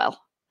as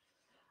well.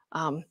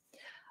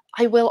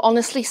 I will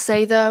honestly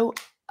say, though,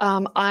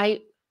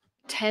 I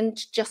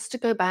tend just to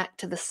go back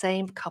to the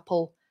same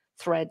couple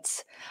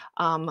threads,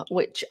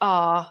 which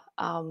are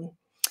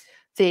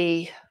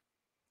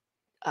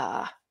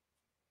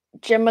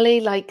generally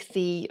like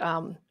the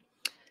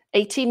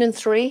 18 and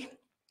 3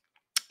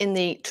 in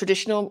the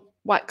traditional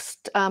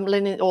waxed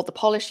linen or the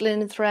polished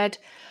linen thread.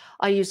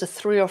 I use a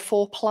 3 or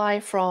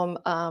 4-ply from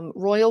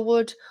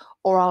Royalwood,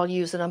 or I'll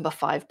use a number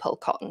 5 pearl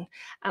cotton.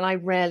 And I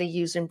rarely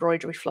use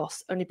embroidery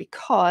floss, only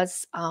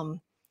because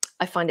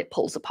I find it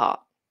pulls apart.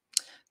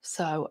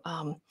 So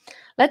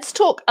let's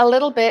talk a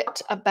little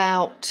bit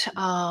about,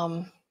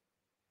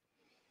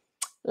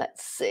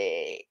 let's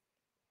see,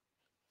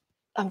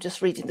 I'm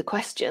just reading the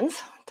questions.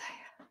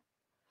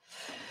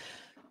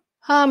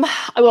 I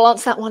will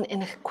answer that one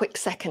in a quick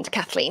second,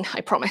 Kathleen,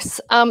 I promise.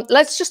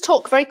 Let's just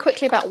talk very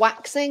quickly about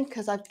waxing,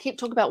 because I keep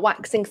talking about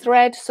waxing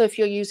thread. So if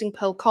you're using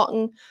pearl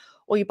cotton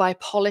or you buy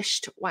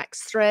polished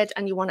wax thread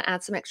and you want to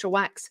add some extra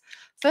wax.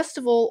 First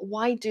of all,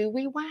 why do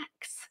we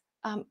wax?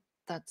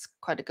 That's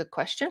quite a good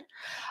question.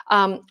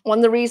 One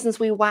of the reasons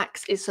we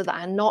wax is so that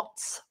our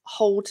knots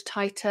hold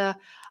tighter.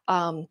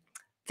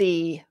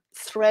 The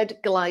thread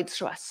glides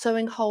through our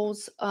sewing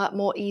holes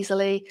more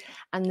easily,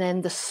 and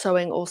then the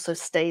sewing also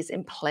stays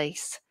in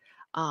place.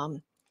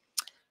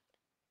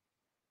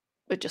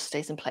 It just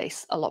stays in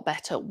place a lot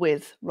better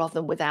with rather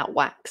than without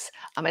wax.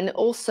 And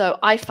also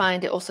I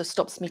find it also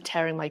stops me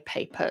tearing my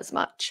paper as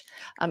much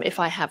if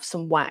I have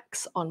some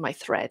wax on my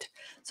thread.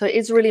 So it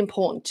is really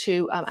important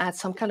to add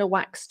some kind of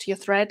wax to your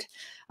thread.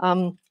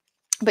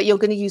 But you're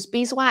going to use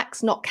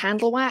beeswax, not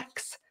candle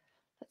wax.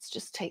 Let's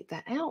just take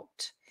that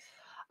out.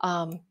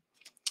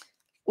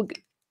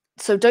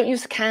 So don't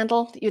use a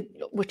candle,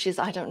 which is,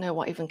 I don't know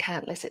what even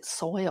candle is. It's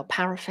soy or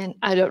paraffin.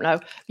 I don't know.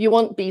 You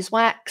want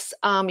beeswax.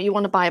 You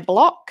want to buy a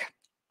block.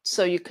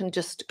 So you can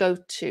just go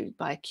to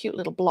buy a cute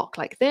little block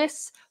like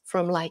this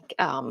from like,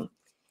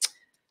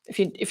 if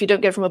you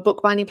don't get it from a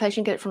bookbinding place,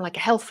 you can get it from like a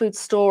health food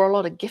store. A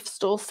lot of gift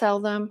stores sell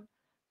them.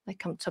 They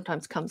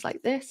sometimes comes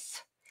like this,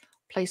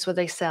 place where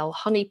they sell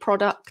honey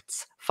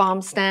products,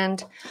 farm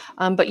stand.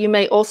 But you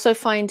may also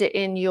find it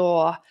in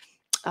your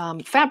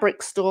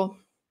fabric store,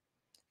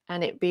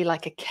 and it'd be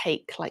like a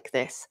cake like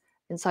this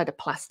inside a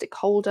plastic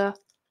holder.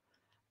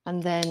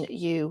 And then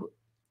you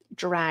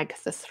drag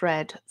the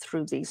thread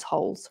through these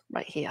holes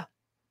right here.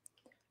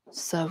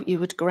 So you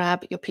would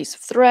grab your piece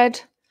of thread.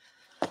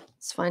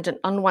 Let's find an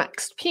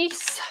unwaxed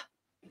piece.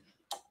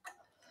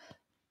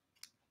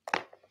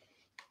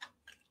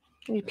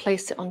 And you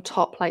place it on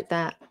top like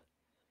that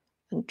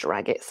and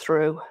drag it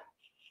through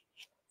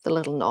the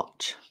little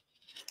notch.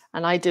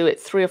 And I do it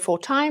 3 or 4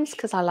 times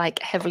because I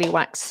like heavily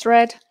waxed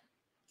thread.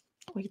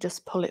 We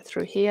just pull it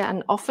through here,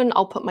 and often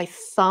I'll put my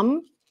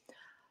thumb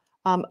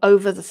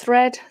over the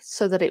thread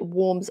so that it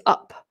warms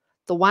up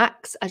the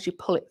wax as you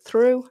pull it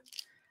through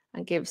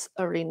and gives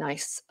a really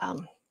nice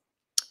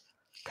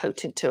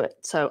coating to it.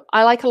 So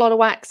I like a lot of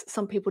wax.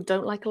 Some people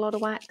don't like a lot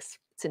of wax.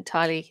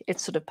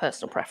 It's sort of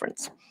personal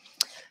preference.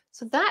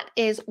 So that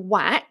is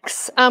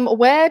wax.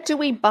 Where do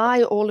we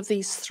buy all of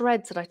these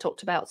threads that I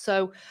talked about?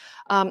 So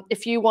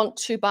if you want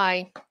to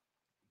buy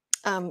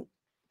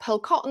pearl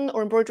cotton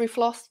or embroidery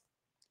floss,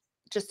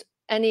 just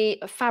any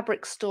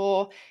fabric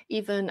store,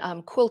 even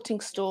quilting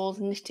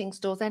stores, knitting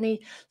stores, any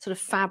sort of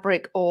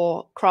fabric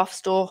or craft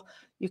store,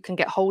 you can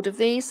get hold of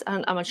these,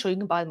 and I'm sure you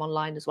can buy them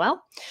online as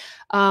well.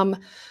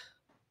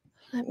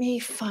 Let me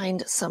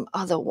find some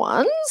other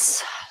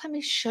ones. Let me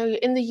show you.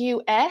 In the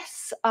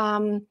US,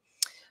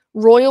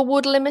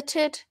 Royalwood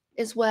Ltd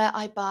is where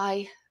I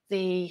buy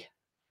the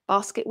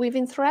basket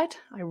weaving thread.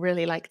 I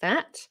really like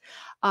that.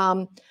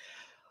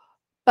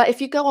 But if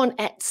you go on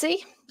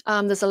Etsy,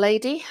 there's a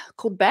lady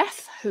called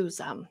Beth who's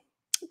a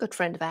good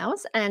friend of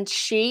ours, and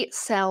she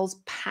sells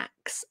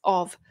packs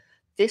of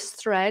this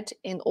thread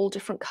in all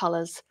different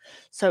colors.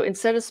 So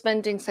instead of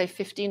spending, say,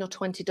 $15 or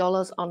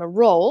 $20 on a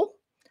roll,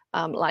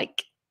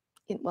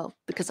 well,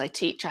 because I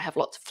teach, I have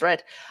lots of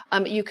thread,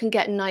 you can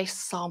get nice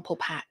sample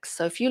packs.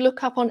 So if you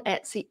look up on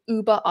Etsy,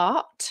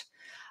 UberArt,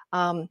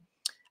 and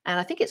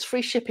I think it's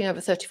free shipping over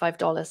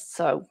 $35.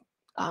 So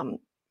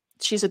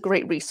she's a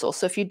great resource.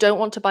 So if you don't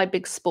want to buy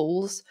big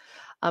spools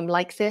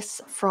like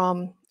this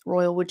from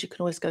Royalwood, you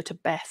can always go to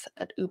Beth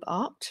at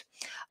UberArt.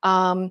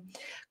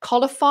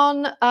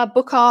 Colophon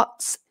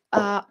Bookarts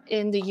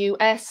in the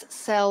US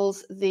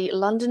sells the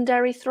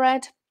Londonderry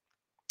thread,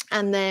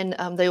 and then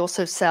they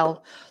also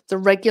sell the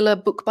regular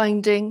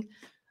bookbinding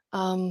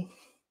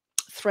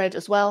thread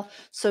as well.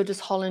 So does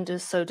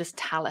Hollanders, so does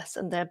Tallis,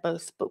 and they're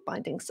both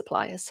bookbinding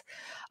suppliers.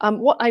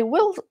 What I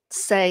will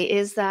say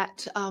is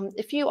that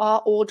if you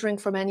are ordering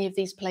from any of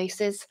these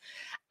places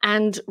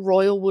and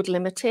Royalwood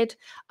Ltd,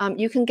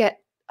 you can get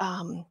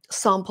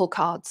sample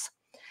cards.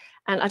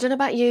 And I don't know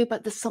about you,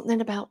 but there's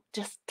something about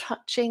just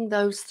touching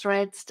those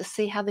threads to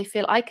see how they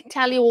feel. I can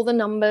tell you all the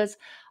numbers,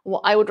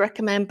 what I would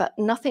recommend, but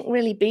nothing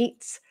really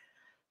beats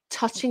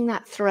touching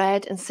that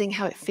thread and seeing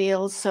how it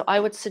feels. So I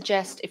would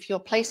suggest if you're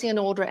placing an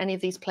order at any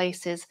of these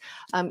places,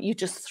 you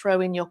just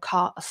throw in your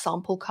cart, a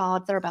sample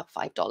card. They're about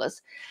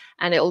 $5,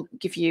 and it'll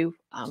give you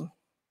a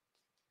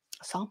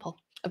sample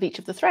of each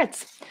of the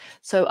threads.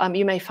 So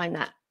you may find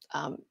that,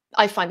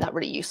 I find that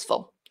really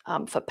useful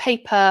for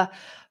paper,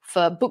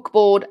 for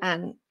bookboard,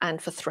 and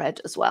for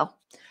thread as well.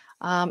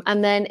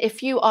 And then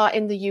if you are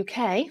in the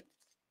UK,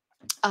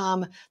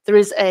 there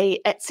is a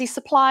Etsy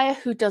supplier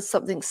who does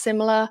something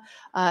similar.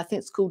 I think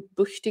it's called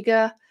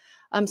Buchtiger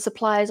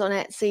suppliers on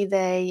Etsy.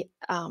 They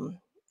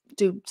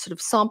do sort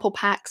of sample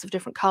packs of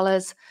different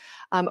colors.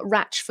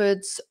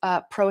 Ratchford's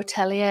Pro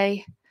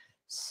Atelier.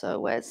 So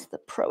where's the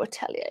Pro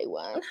Atelier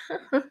one?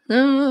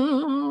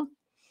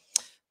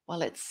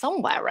 Well, it's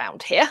somewhere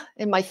around here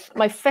in my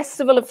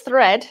Festival of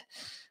Thread.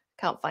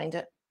 Can't find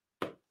it.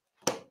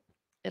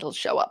 It'll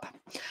show up.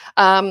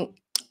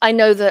 I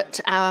know that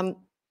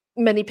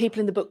many people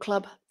in the book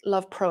club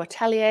love Pro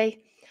Atelier.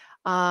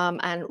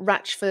 and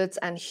Ratchfords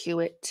and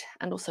Hewitt,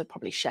 and also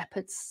probably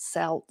Shepherd's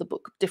sell the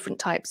different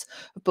types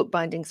of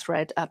bookbinding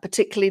thread,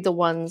 particularly the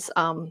ones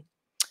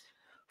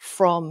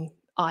from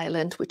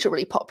Ireland, which are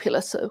really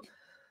popular. So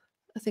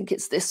I think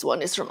it's this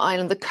one is from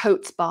Ireland. The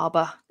Coates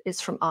Barber is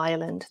from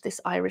Ireland,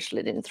 this Irish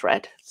linen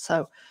thread.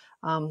 So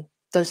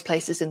those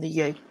places in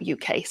the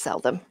UK sell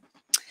them.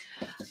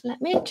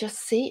 Let me just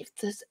see if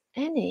there's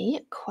any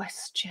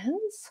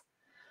questions.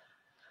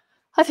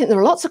 I think there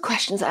are lots of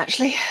questions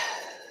actually.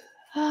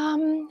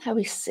 How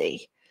we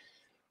see.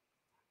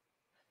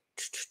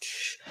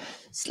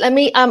 So let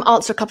me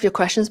answer a couple of your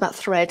questions about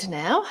thread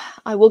now.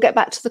 I will get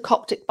back to the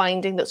Coptic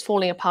binding that's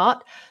falling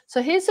apart.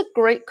 So here's a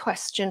great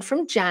question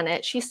from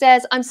Janet. She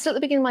says, I'm still at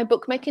the beginning of my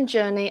bookmaking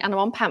journey and I'm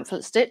on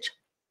pamphlet stitch.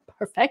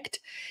 Perfect.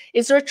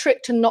 Is there a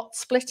trick to not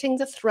splitting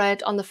the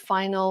thread on the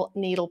final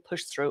needle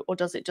push through, or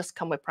does it just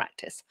come with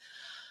practice?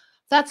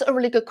 That's a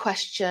really good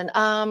question.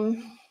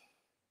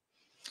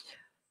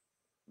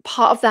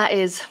 Part of that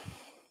is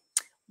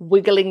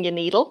wiggling your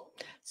needle.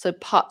 So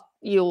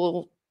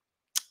you'll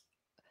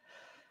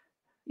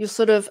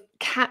sort of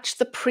catch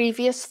the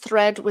previous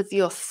thread with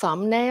your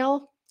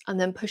thumbnail and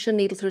then push your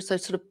needle through. So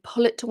sort of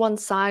pull it to one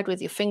side with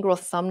your finger or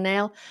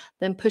thumbnail,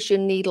 then push your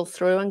needle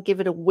through and give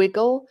it a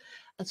wiggle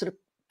and sort of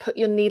put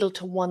your needle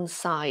to one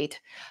side.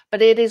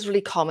 But it is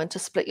really common to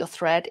split your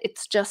thread.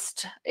 It's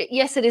just,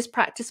 yes, it is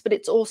practice, but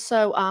it's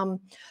also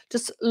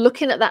just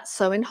looking at that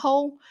sewing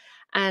hole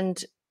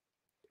and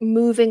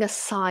moving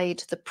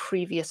aside the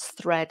previous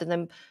thread and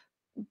then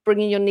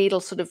bringing your needle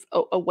sort of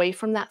away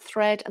from that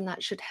thread, and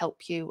that should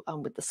help you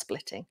with the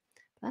splitting.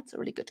 That's a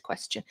really good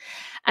question.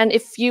 And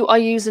if you are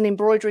using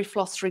embroidery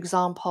floss, for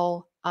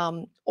example,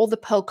 or the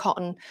pearl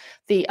cotton,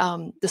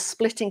 the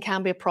splitting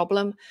can be a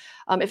problem.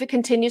 If it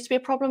continues to be a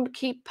problem,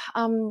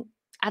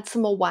 add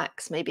some more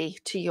wax maybe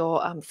to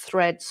your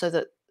thread so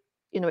that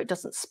it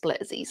doesn't split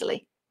as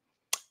easily.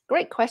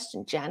 Great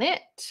question,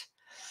 Janet.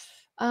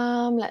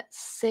 Let's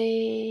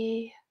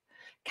see.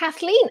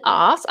 Kathleen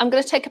asks, I'm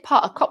going to take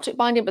apart a Coptic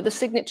binding, but the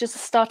signatures are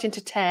starting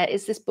to tear.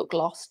 Is this book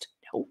lost?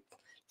 No,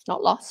 it's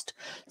not lost.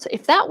 So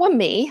if that were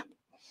me,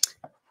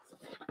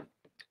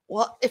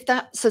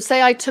 so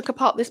say I took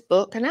apart this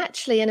book, and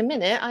actually in a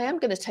minute, I am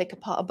going to take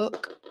apart a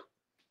book.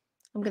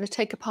 I'm going to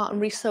take apart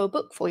and resew a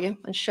book for you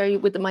and show you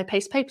with my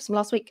paste papers from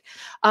last week.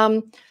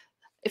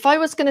 If I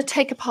was going to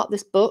take apart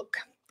this book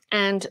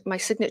and my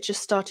signatures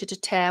started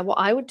to tear, what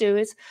I would do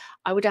is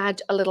I would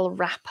add a little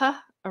wrapper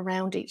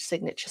around each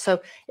signature.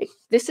 So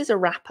this is a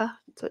wrapper,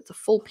 so it's a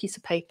full piece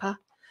of paper,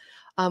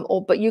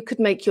 but you could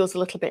make yours a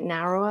little bit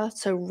narrower.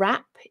 So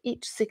wrap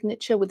each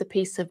signature with a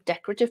piece of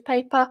decorative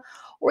paper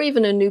or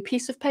even a new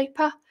piece of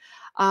paper,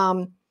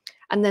 and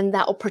then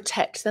that will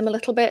protect them a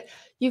little bit.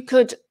 You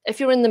could, if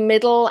you're in the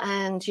middle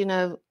and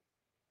you've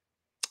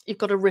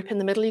got a rip in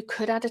the middle, you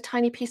could add a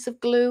tiny piece of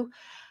glue,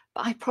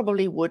 but I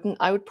probably wouldn't.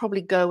 I would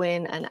probably go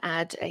in and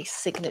add a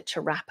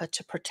signature wrapper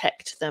to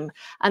protect them,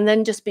 and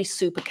then just be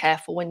super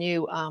careful when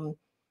you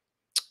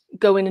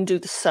go in and do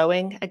the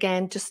sewing.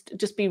 Again,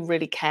 just be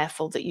really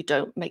careful that you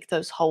don't make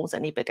those holes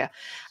any bigger.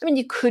 I mean,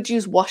 you could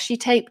use washi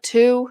tape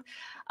too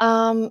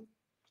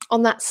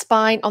on the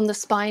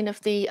spine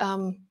of the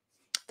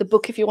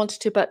book if you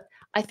wanted to, but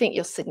I think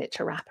your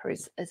signature wrapper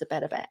is a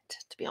better bet,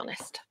 to be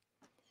honest.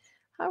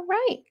 All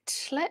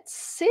right, let's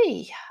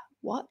see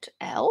what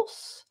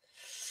else.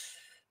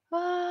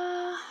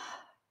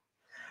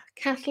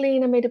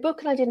 Kathleen, I made a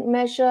book and I didn't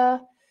measure.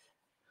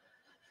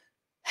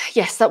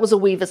 Yes, that was a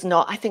weaver's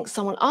knot. I think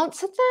someone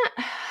answered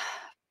that.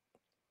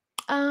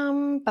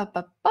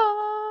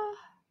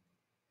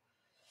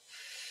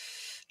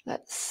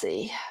 Let's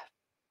see.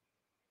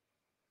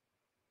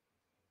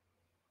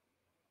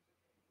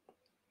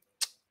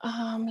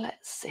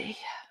 Let's see.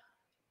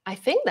 I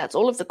think that's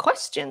all of the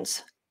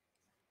questions.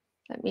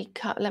 Let me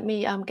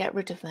get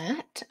rid of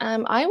that.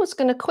 I was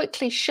going to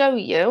quickly show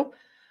you.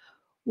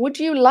 Would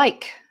you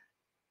like?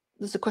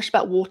 There's a question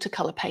about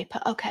watercolor paper.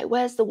 Okay,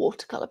 where's the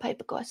watercolor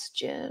paper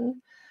question?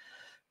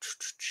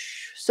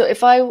 So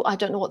if I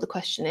don't know what the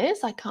question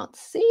is. I can't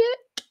see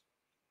it.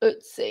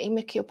 Let's see.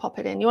 Mickey will pop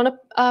it in. You want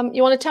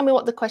to tell me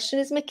what the question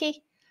is,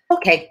 Mickey?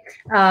 Okay.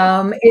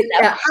 Hi.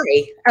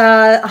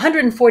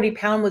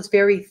 140-pound was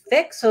very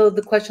thick. So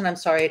the question, I'm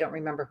sorry, I don't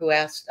remember who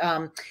asked.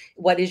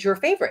 What is your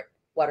favorite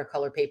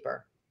watercolor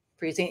paper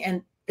for using?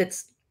 And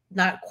that's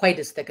not quite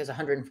as thick as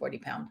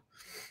 140-pound.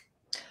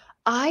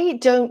 I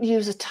don't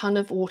use a ton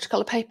of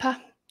watercolor paper.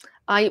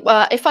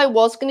 If I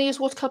was going to use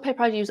watercolor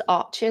paper, I'd use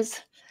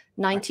Arches,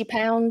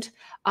 90-pound.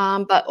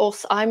 But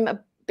also, I'm a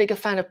bigger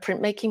fan of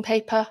printmaking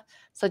paper,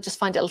 so I just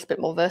find it a little bit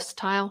more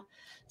versatile.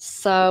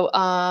 So,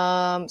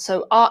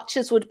 so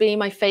Arches would be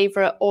my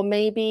favorite, or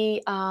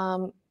maybe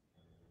I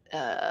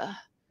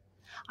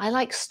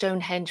like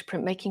Stonehenge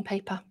printmaking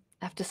paper.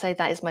 I have to say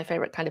that is my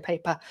favorite kind of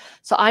paper.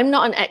 So I'm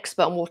not an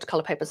expert on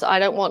watercolor paper, so I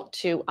don't want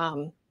to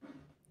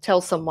tell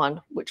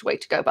someone which way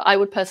to go, but I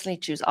would personally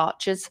choose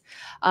Arches.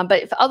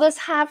 But if others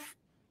have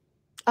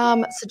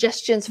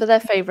suggestions for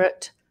their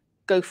favorite,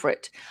 go for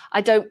it.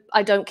 I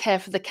don't care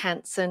for the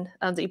Canson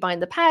that you buy in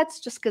the pads,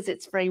 just because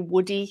it's very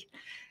woody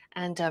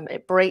and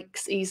it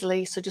breaks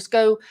easily. So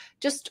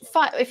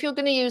if you're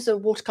going to use a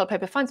watercolor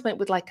paper, find something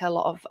with like a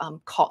lot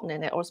of cotton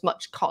in it, or as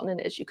much cotton in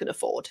it as you can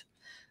afford,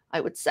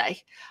 I would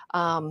say.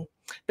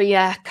 But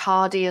yeah,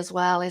 Cardi as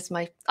well is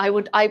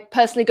I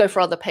personally go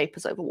for other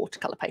papers over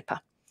watercolor paper.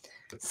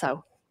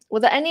 So were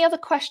there any other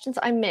questions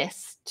I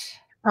missed?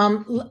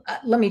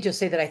 Let me just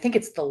say that I think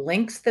it's the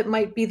links that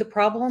might be the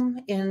problem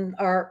in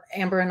our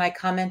Amber and I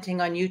commenting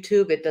on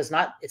YouTube. It's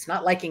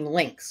not liking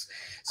links.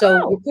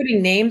 So we're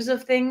putting names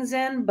of things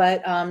in,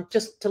 but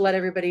just to let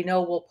everybody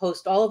know, we'll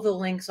post all of the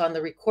links on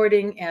the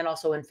recording and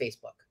also in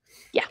Facebook.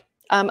 Yeah.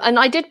 And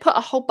I did put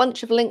a whole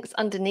bunch of links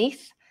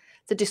underneath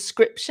the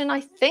description,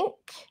 I think.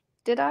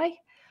 Did I?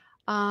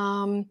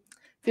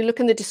 If you look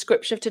in the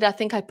description of today, I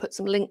think I put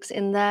some links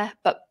in there,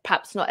 but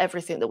perhaps not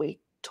everything that we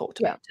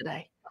talked about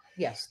today.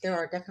 Yes, there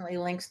are definitely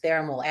links there,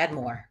 and we'll add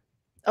more.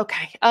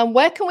 Okay.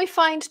 Where can we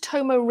find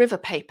Tomoe River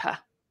paper?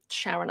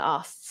 Sharon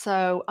asked.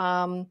 So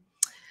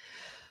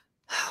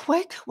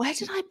where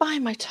did I buy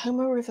my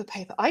Tomoe River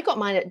paper? I got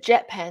mine at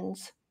Jet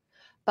Pens,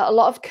 but a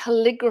lot of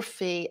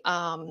calligraphy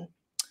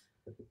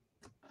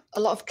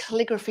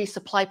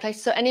supply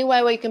places. So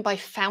anywhere where you can buy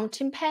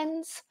fountain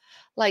pens,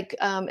 like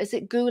is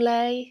it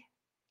Goulet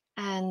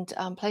and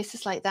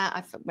places like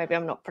that. Maybe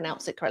I'm not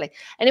pronouncing it correctly.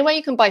 Anyway,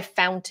 you can buy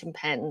fountain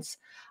pens.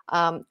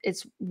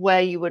 It's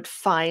where you would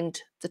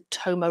find the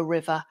Tomoe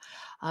River.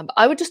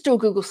 I would just do a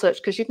Google search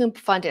because you can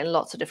find it in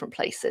lots of different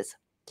places,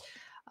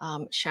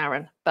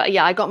 Sharon. But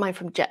yeah, I got mine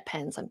from Jet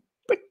Pens. I'm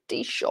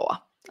pretty sure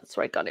that's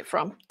where I got it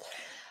from.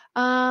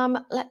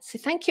 Let's see.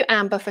 Thank you,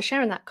 Amber, for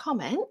sharing that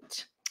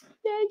comment.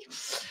 Yay.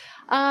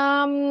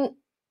 All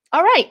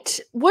right.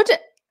 Would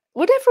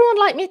everyone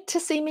like me to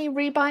see me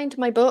rebind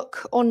my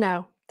book or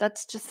no?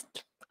 That's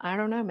just, I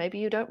don't know. Maybe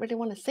you don't really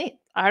want to see it.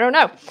 I don't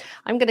know.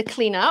 I'm going to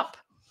clean up.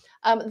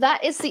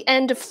 That is the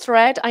end of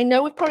thread. I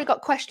know we've probably got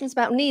questions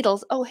about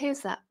needles. Oh, here's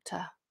that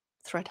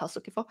thread I was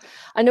looking for.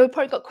 I know we've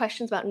probably got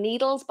questions about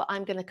needles, but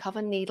I'm going to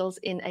cover needles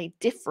in a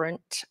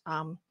different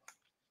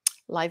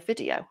live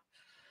video.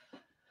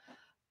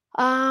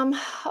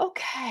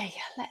 Okay,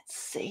 let's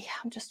see.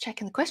 I'm just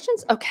checking the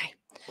questions. Okay.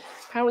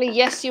 Apparently,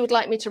 yes, you would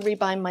like me to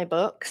rebind my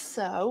book.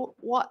 So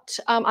what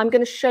I'm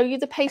going to show you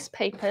the paste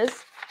papers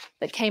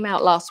that came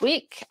out last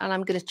week, and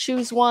I'm going to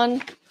choose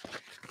one.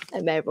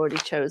 I may have already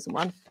chosen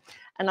one.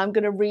 And I'm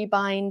going to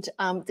rebind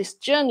this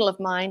journal of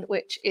mine,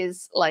 which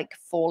is like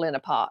falling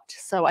apart.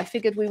 So I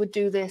figured we would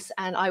do this,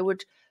 and I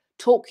would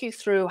talk you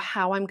through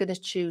how I'm going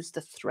to choose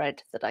the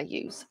thread that I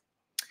use.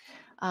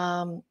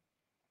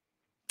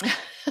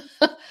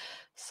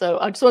 So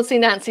I just want to see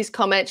Nancy's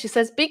comment. She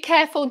says, be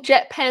careful,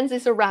 Jet Pens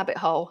is a rabbit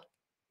hole.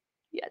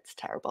 Yeah, it's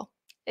terrible.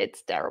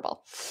 It's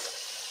terrible.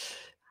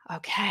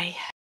 Okay.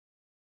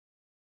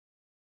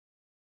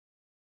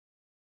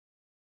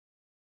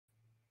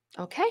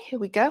 Okay, here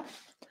we go.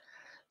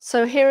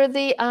 So here are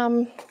the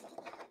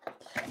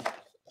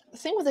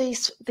thing with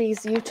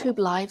these YouTube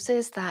lives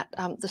is that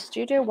the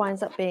studio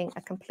winds up being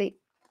a complete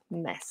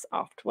mess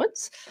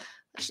afterwards.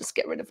 Let's just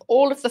get rid of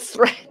all of the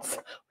threads.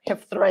 We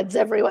have threads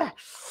everywhere.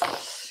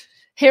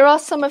 Here are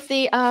some of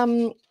the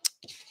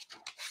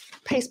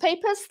paste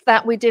papers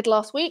that we did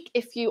last week.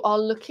 If you are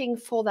looking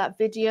for that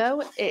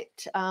video,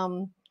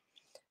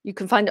 you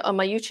can find it on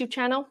my YouTube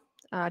channel.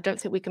 I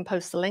don't think we can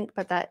post the link,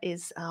 but that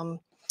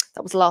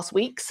was last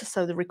week's,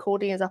 so the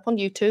recording is up on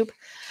YouTube.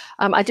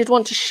 I did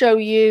want to show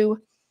you.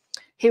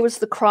 Here was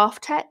the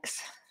craft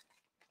text.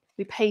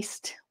 We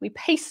paste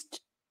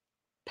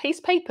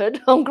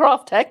papered on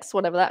craft text,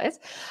 whatever that is.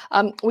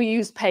 We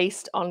used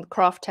paste on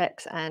craft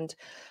text and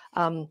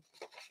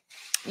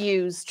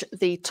used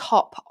the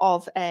top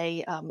of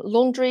a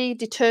laundry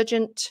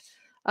detergent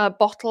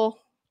bottle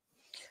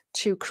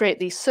to create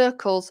these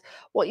circles.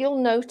 What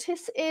you'll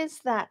notice is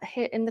that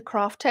here in the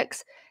craft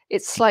text,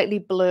 it's slightly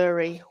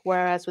blurry,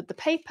 whereas with the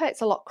paper,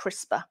 it's a lot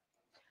crisper.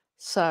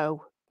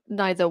 So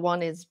neither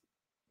one is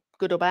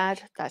good or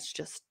bad. That's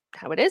just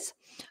how it is.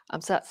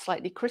 So that's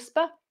slightly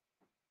crisper.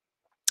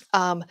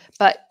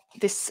 But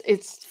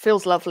it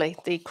feels lovely.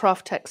 The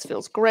craft text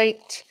feels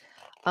great.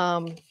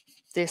 I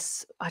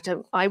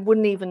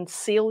wouldn't even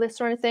seal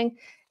this or anything.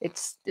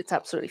 It's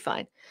absolutely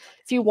fine.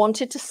 If you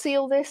wanted to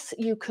seal this,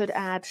 you could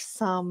add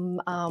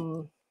some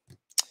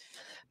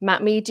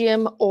matte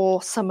medium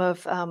or some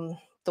of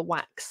the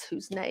wax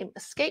whose name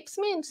escapes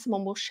me, and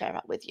someone will share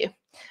it with you.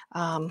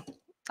 I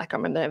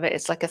can't remember if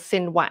it's like a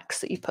thin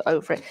wax that you put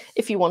over it.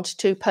 If you wanted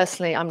to,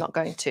 personally, I'm not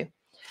going to.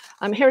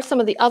 Here are some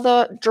of the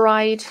other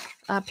dried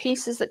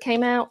pieces that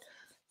came out.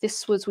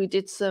 We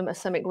did some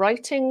asemic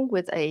writing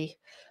with a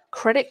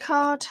credit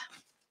card.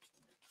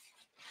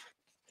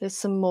 There's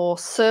some more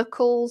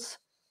circles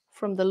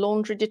from the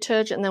laundry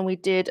detergent, and then we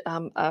did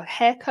a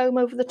hair comb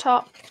over the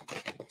top.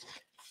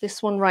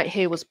 This one right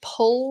here was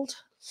pulled,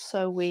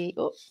 so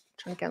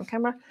trying to get on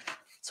camera.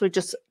 So we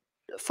just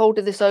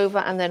folded this over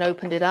and then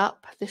opened it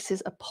up. This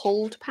is a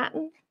pulled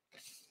pattern.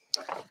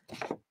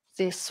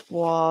 This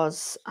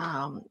was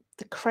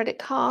the credit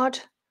card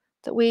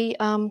that we,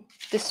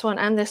 this one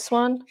and this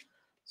one.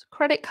 It's a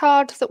credit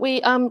card that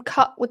we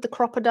cut with the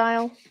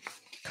crocodile,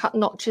 cut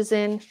notches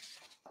in.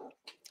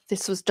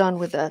 This was done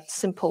with a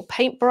simple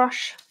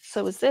paintbrush.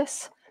 So is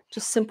this,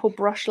 just simple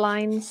brush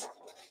lines,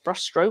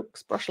 brush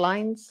strokes, brush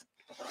lines.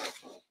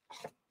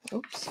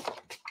 Oops, there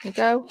you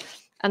go.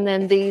 And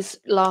then these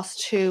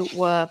last two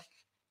were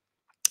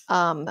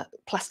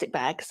plastic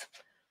bags.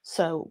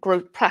 So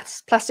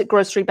plastic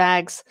grocery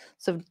bags,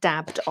 sort of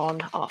dabbed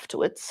on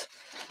afterwards.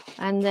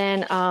 And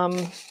then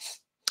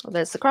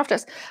there's the craft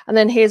desk. And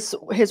then here's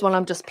one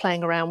I'm just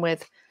playing around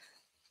with.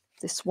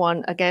 This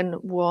one again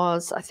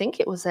was, I think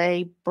it was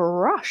a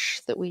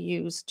brush that we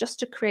used just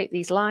to create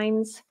these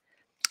lines.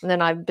 And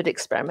then I've been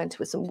experimenting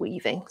with some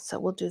weaving. So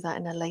we'll do that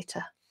in a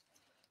later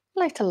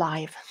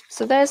live.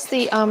 So there's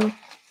the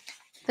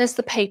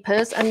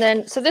papers. And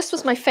then, so this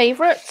was my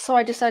favorite. So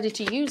I decided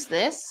to use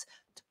this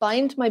to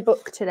bind my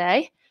book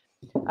today.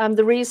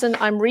 The reason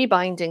I'm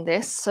rebinding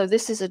this, so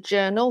this is a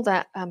journal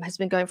that has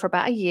been going for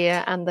about a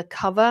year, and the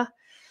cover,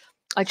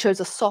 I chose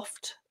a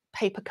soft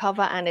paper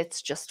cover and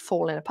it's just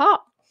falling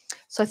apart.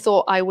 So I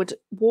thought I would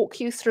walk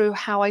you through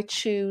how I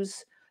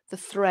choose the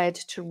thread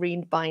to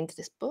rebind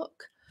this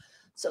book.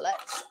 So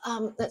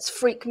let's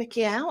freak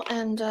Mickey out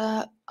and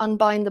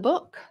unbind the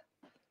book.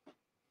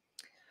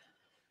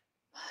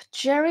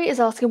 Jerry is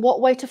asking,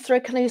 what weight of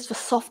thread can I use for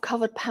soft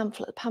covered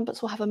pamphlet? The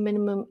pamphlets will have a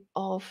minimum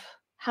of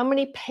how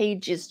many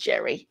pages,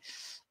 Jerry,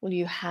 will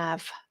you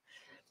have?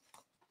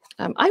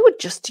 I would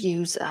just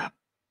use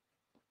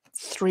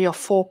 3 or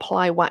 4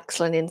 ply wax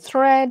linen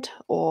thread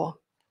or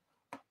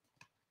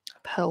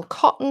pearl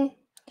cotton.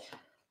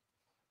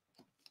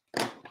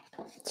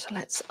 So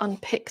let's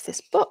unpick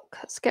this book.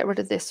 Let's get rid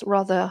of this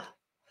rather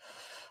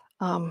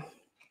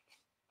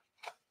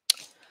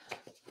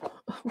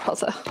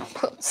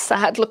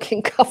sad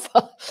looking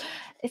cover.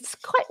 It's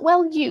quite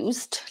well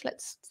used.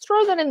 Let's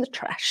throw that in the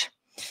trash.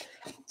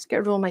 Let's get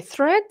rid of all my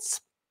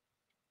threads.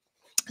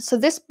 So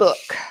this book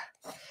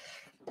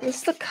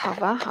is the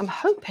cover. I'm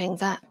hoping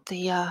that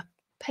the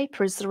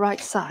paper is the right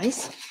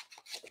size.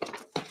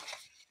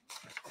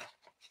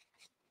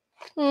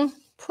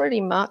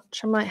 Pretty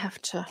much. I might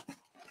have to,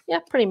 yeah,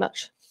 pretty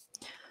much.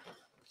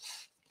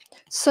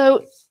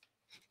 So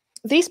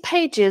these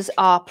pages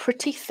are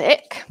pretty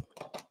thick,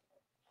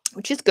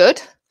 which is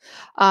good.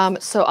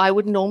 So I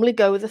would normally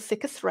go with a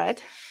thicker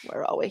thread.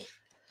 Where are we?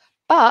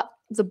 But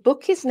the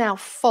book is now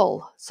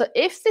full. So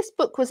if this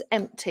book was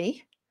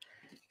empty,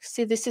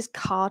 see, this is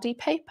cardi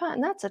paper,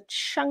 and that's a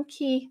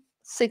chunky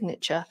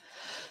signature.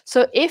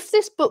 So if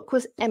this book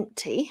was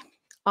empty,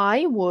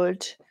 I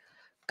would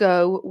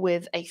go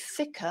with a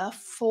thicker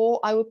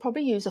I would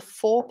probably use a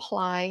 4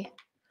 ply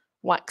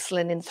wax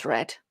linen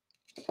thread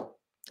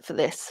for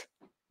this.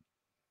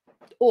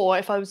 Or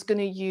if I was going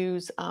to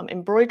use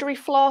embroidery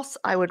floss,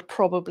 I would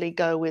probably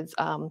go with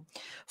 4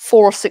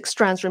 or 6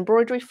 strands of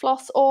embroidery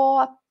floss,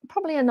 or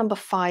probably a number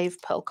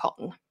 5 pearl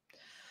cotton.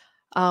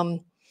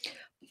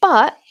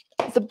 But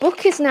the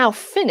book is now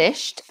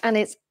finished and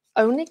it's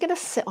only going to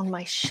sit on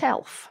my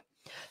shelf.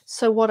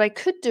 So what I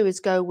could do is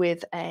go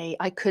with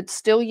I could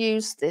still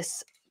use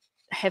this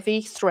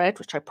heavy thread,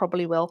 which I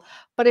probably will,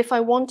 but if I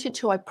wanted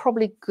to, I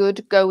probably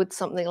could go with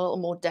something a little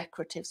more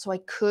decorative. So I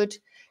could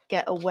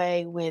get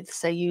away with,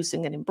 say,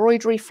 using an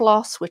embroidery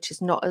floss, which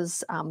is not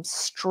as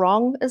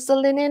strong as the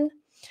linen.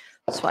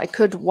 So I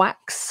could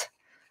wax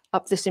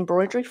up this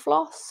embroidery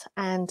floss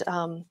and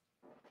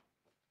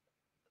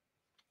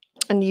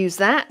use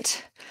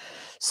that.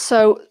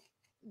 So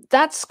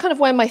that's kind of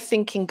where my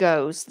thinking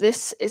goes.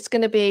 This is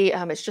going to be,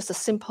 it's just a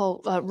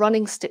simple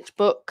running stitch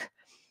book.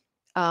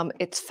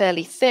 It's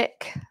fairly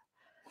thick.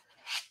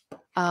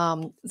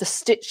 The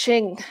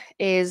stitching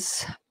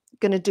is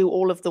going to do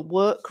all of the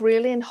work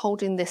really in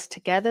holding this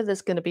together.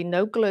 There's going to be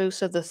no glue,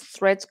 so the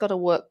thread's got to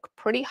work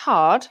pretty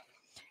hard.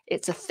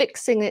 It's a thick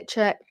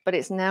signature, but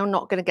it's now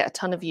not going to get a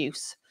ton of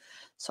use.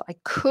 So I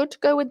could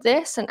go with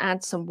this and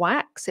add some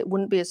wax. It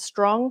wouldn't be as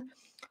strong.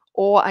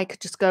 Or I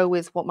could just go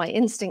with what my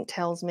instinct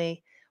tells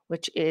me,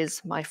 which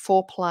is my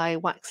 4 ply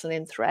wax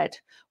linen thread,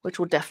 which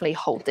will definitely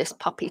hold this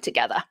puppy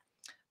together.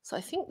 So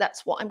I think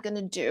that's what I'm going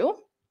to do.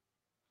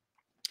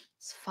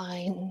 Let's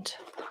find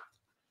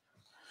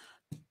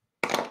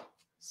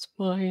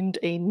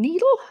a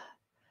needle.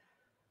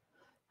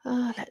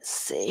 Let's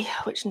see,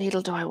 which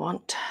needle do I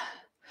want?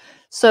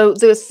 So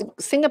the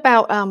thing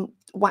about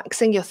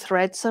waxing your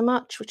thread so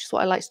much, which is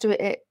what I like to do,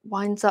 it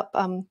winds up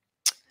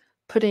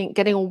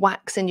getting all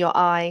wax in your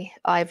eye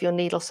of your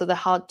needle, so they're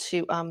hard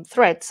to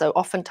thread. So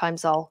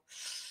oftentimes I'll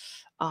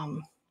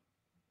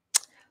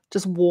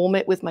just warm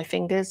it with my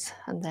fingers,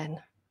 and then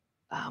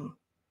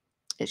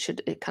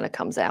it kind of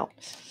comes out.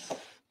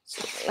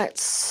 So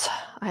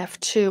I have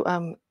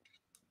to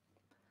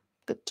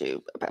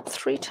do about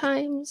 3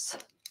 times.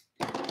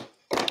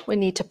 We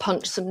need to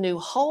punch some new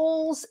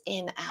holes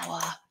in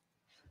our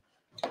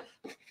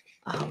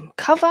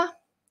cover.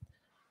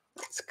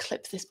 Let's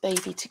clip this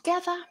baby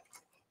together.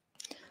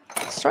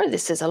 Sorry,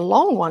 this is a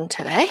long one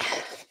today.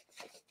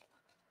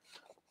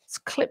 Let's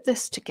clip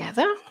this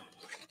together.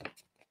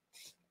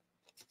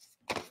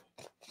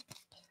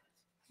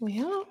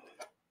 we are.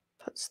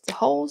 Puts the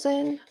holes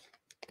in.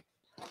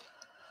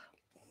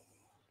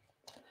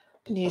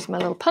 And use my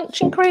little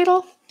punching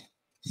cradle.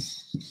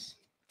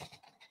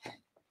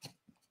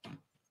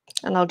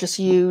 And I'll just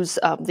use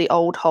the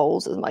old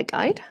holes as my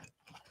guide.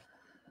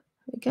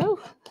 There we go,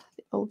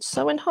 the old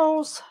sewing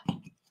holes.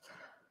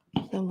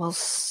 Then we'll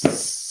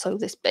sew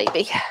this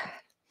baby.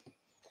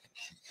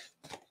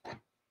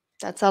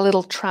 That's our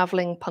little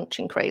traveling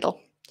punching cradle.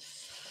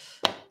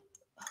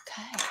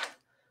 Okay.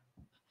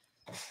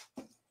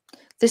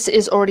 This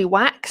is already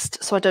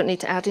waxed, so I don't need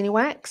to add any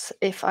wax.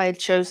 If I had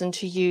chosen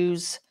to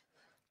use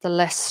the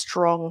less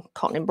strong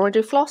cotton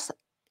embroidery floss,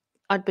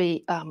 I'd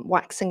be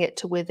waxing it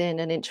to within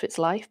an inch of its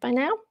life by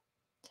now.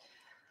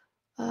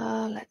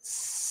 Let's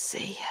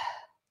see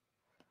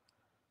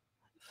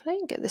if I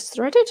can get this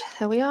threaded.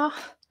 There we are.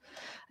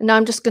 And now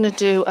I'm just going to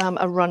do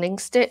a running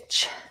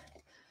stitch.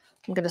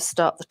 I'm going to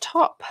start the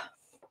top.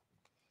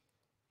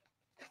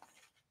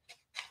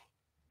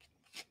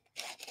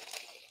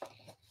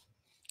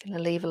 I'm going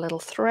to leave a little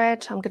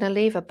thread. I'm going to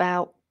leave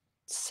about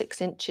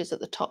 6 inches at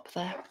the top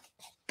there.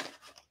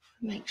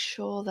 Make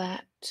sure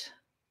that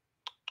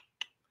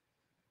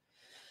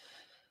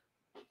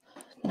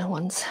no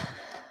one's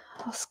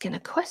asking a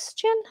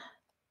question.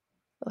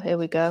 Oh, here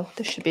we go.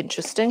 This should be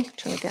interesting.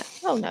 Trying to get,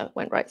 oh no, it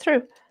went right through.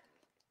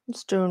 I'm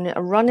just doing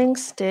a running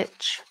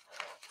stitch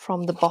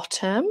from the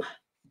bottom,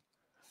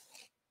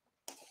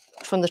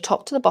 from the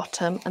top to the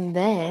bottom, and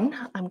then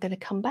I'm going to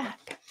come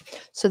back.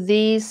 So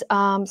these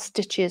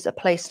stitches are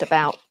placed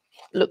about,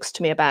 looks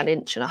to me about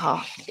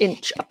 1.5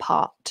 inches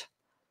apart.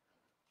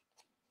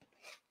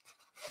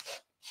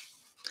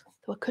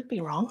 So I could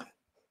be wrong.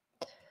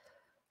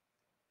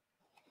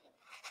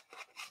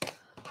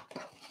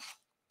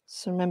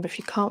 So remember, if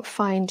you can't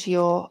find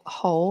your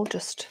hole,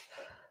 just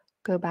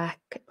go back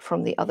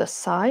from the other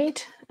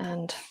side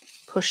and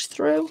push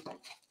through.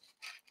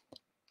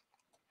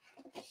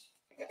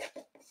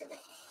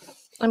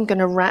 I'm going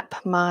to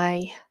wrap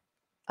my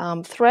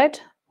thread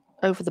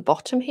over the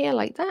bottom here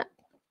like that.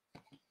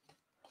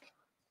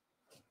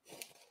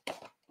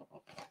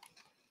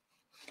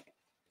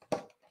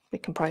 We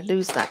can probably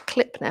lose that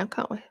clip now,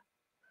 can't we?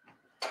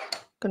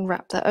 Going to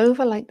wrap that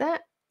over like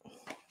that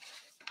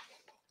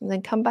and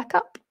then come back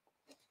up.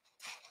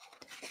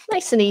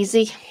 Nice and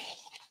easy.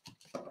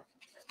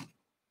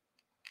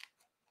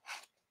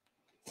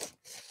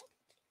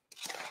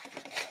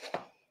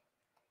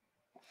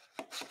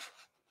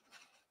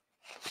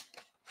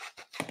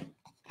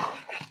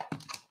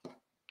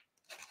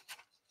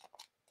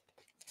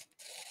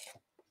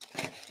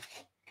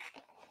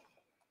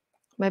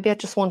 Maybe I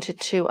just wanted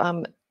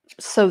to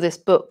sew this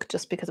book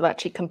just because I've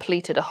actually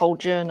completed a whole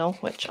journal,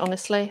 which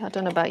honestly, I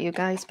don't know about you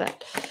guys,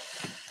 but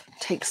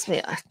takes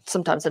me,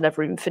 sometimes I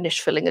never even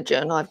finish filling a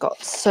journal. I've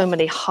got so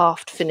many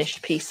half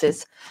finished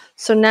pieces.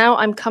 So now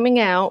I'm coming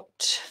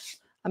out,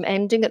 I'm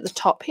ending at the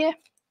top here.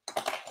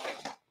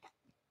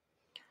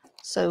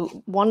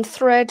 So one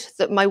thread,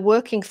 that my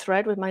working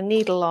thread with my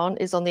needle on,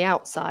 is on the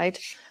outside,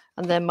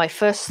 and then my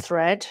first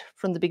thread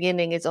from the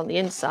beginning is on the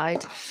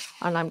inside,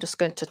 and I'm just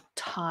going to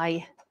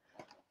tie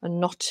a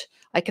knot.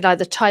 I could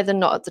either tie the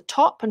knot at the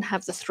top and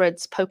have the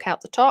threads poke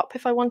out the top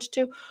if I wanted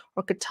to, or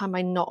I could tie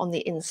my knot on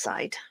the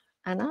inside.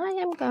 And I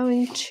am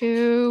going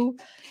to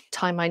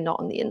tie my knot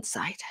on the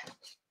inside.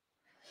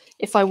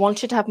 If I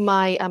wanted to have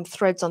my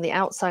threads on the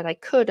outside, I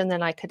could, and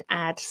then I could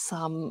add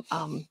some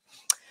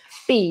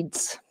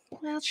beads.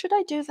 Well, should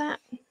I do that?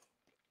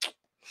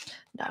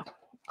 No,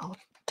 I'll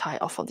tie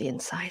it off on the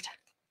inside.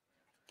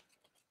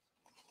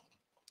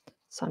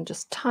 So I'm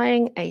just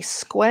tying a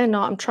square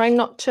knot. I'm trying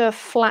not to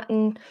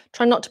flatten,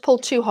 try not to pull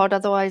too hard,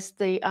 otherwise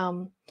the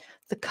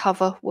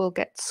cover will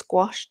get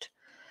squashed.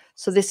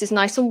 So this is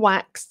nice and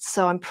waxed,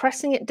 so I'm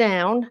pressing it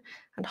down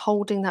and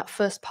holding that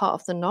first part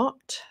of the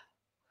knot.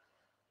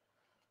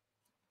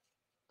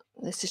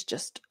 This is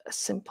just a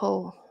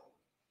simple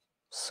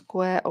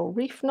square or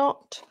reef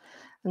knot,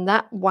 and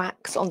that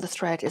wax on the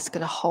thread is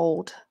going to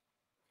hold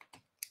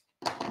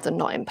the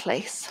knot in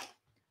place.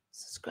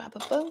 So let's grab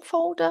a bone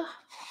folder,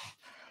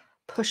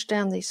 push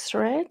down these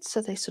threads so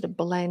they sort of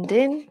blend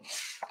in,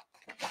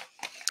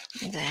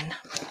 and then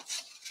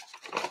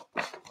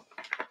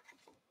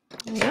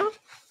yeah.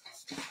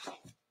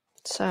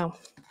 So,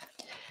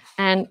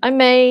 and I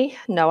may,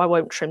 no, I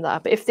won't trim that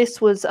up. If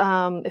this was,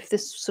 if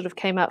this sort of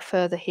came out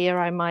further here,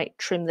 I might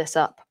trim this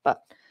up,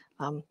 but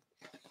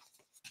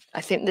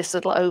I think this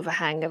little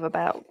overhang of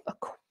about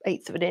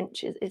 1/8 of an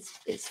inch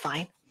is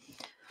fine.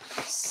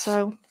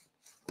 So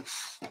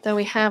there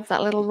we have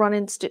that little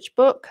run-in stitch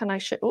book, and I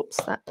should, oops,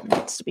 that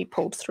needs to be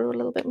pulled through a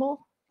little bit more.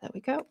 There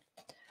we go.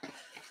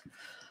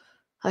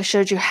 I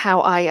showed you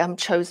how I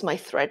chose my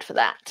thread for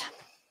that.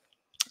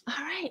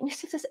 All right, let me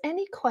see if there's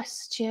any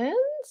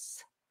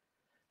questions. I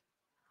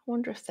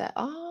wonder if there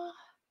are.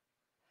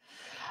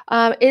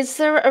 Is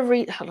there a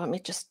hold on, let me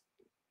just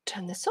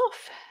turn this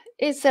off.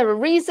 Is there a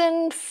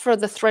reason for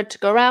the thread to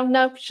go around?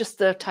 No, it's just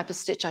the type of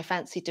stitch I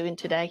fancy doing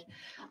today.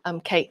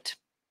 Kate,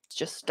 it's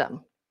just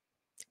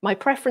my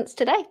preference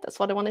today. That's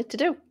what I wanted to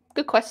do.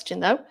 Good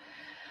question though.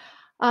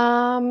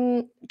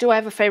 Do I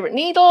have a favorite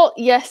needle?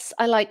 Yes,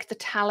 I like the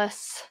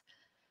Talus.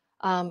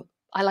 I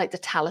like the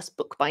Talus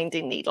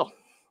bookbinding needle.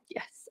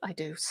 Yes, I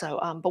do.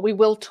 So, but we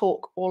will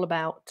talk all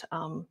about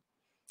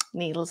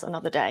needles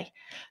another day.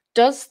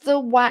 Does the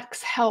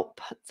wax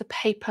help the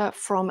paper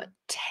from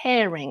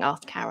tearing?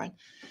 Asked Karen.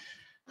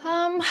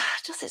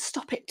 Does it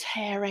stop it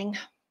tearing?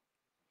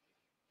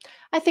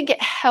 I think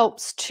it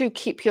helps to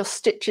keep your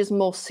stitches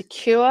more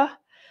secure.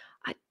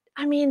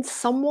 I mean,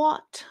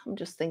 somewhat. I'm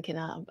just thinking.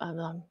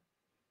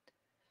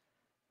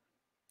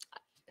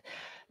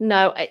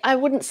 No, I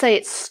wouldn't say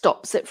it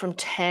stops it from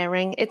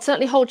tearing. It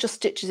certainly holds your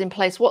stitches in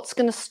place. What's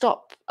going to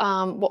stop?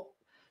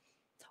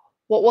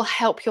 What will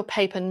help your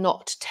paper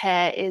not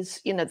tear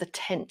is, you know, the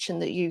tension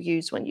that you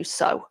use when you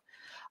sew,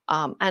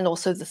 and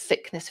also the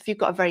thickness. If you've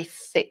got a very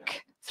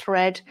thick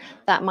thread,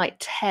 that might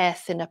tear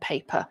thinner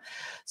paper.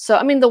 So,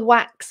 I mean, the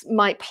wax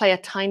might play a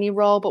tiny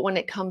role, but when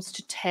it comes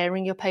to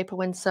tearing your paper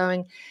when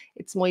sewing,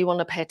 it's more you want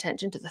to pay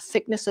attention to the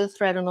thickness of the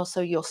thread and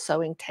also your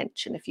sewing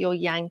tension. If you're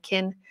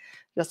yanking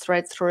your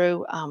thread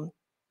through,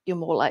 you're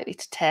more likely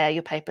to tear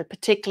your paper,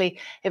 particularly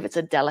if it's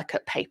a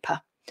delicate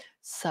paper.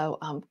 So,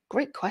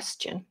 great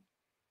question.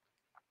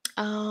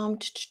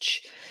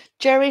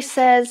 Jerry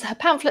says her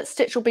pamphlet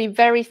stitch will be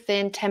very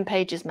thin, 10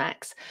 pages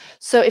max.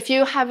 So if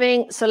you're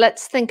having, so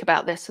let's think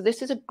about this. So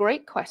this is a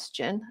great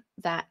question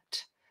that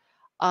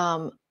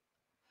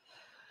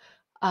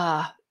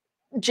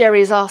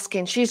Jerry is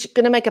asking. She's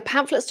going to make a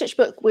pamphlet stitch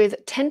book with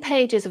 10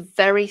 pages of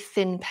very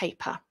thin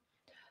paper.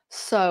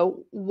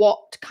 So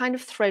what kind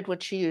of thread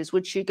would she use?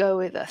 Would she go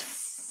with a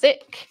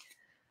thick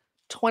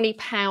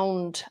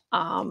 20-pound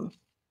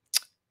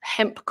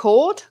hemp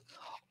cord?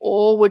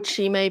 Or would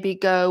she maybe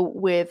go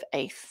with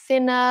a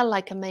thinner,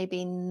 like a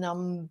maybe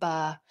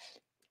number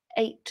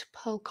 8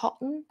 pearl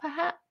cotton,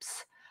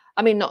 perhaps?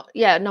 I mean, not,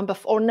 yeah, number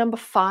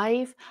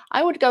 5.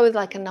 I would go with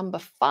like a number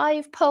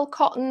 5 pearl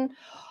cotton,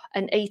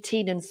 an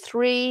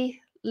 18-3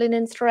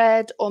 linen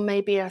thread, or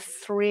maybe a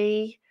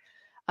 3.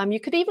 You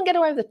could even get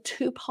away with a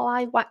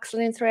 2-ply wax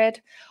linen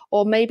thread,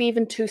 or maybe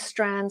even 2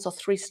 strands or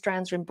 3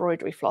 strands of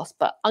embroidery floss.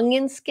 But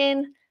onion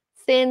skin,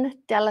 thin,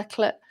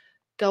 delicate,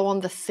 go on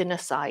the thinner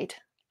side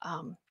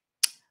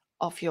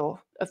of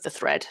the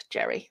thread,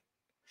 Jerry.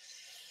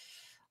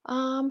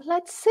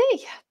 Let's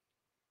see.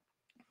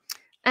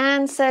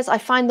 Anne says, I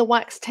find the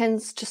wax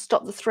tends to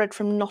stop the thread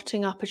from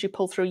knotting up as you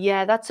pull through.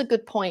 Yeah, that's a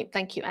good point.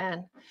 Thank you,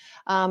 Anne.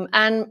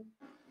 Anne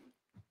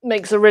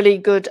makes a really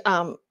good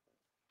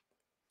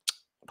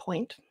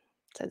point.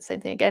 Say the same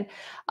thing again.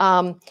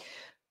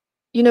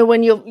 You know,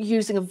 when you're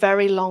using a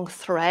very long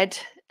thread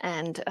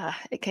and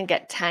it can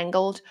get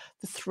tangled,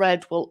 the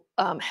thread will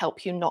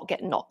help you not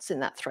get knots in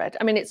that thread.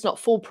 I mean, it's not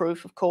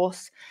foolproof, of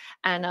course,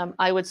 and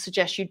I would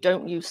suggest you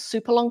don't use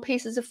super long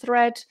pieces of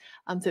thread,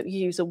 that you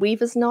use a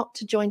weaver's knot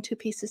to join 2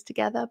 pieces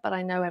together, but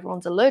I know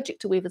everyone's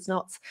allergic to weaver's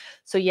knots.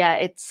 So yeah,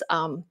 it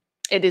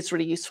is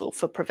really useful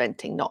for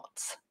preventing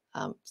knots.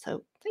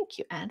 So thank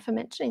you, Anne, for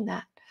mentioning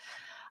that.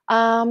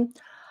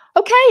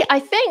 Okay, I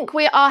think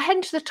we are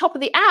heading to the top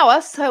of the hour,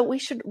 so we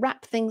should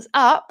wrap things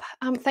up.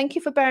 Thank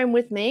you for bearing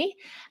with me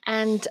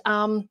and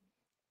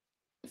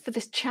for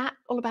this chat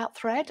all about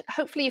thread.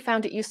 Hopefully you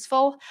found it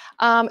useful.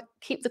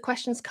 Keep the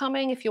questions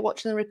coming. If you're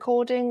watching the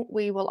recording,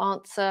 we will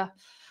answer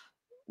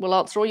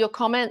all your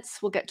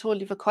comments. We'll get to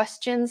all of your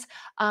questions.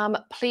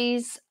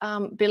 Please,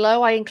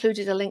 below I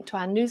included a link to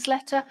our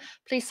newsletter.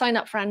 Please sign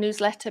up for our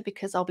newsletter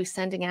because I'll be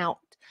sending out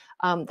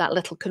that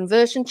little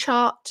conversion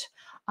chart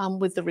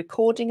with the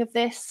recording of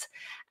this,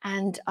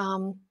 and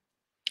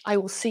I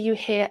will see you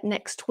here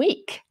next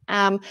week.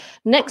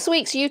 Next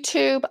week's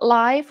YouTube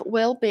live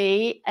will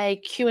be a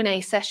Q&A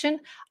session.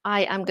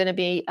 I am going to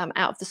be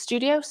out of the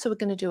studio, so we're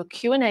going to do a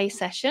Q&A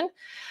session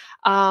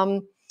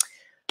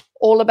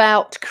all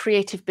about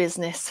creative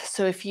business.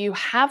 So if you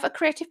have a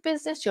creative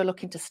business, you're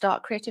looking to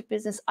start creative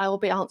business, I will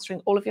be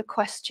answering all of your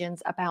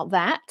questions about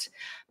that.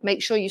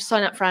 Make sure you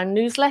sign up for our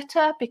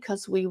newsletter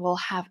because we will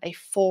have a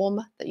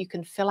form that you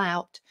can fill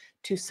out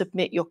to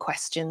submit your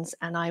questions,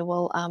 and I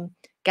will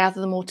gather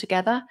them all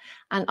together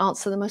and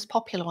answer the most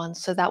popular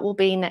ones. So that will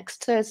be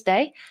next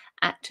Thursday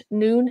at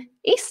noon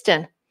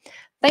Eastern.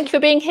 Thank you for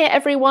being here,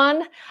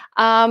 everyone.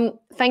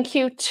 Thank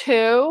you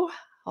to,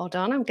 hold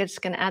on, I'm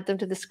just going to add them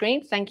to the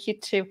screen. Thank you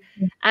to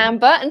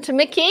Amber and to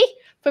Mickey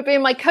for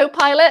being my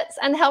co-pilots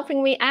and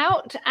helping me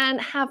out, and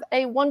have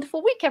a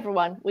wonderful week,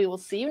 everyone. We will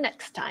see you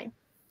next time.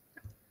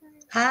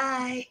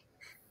 Hi.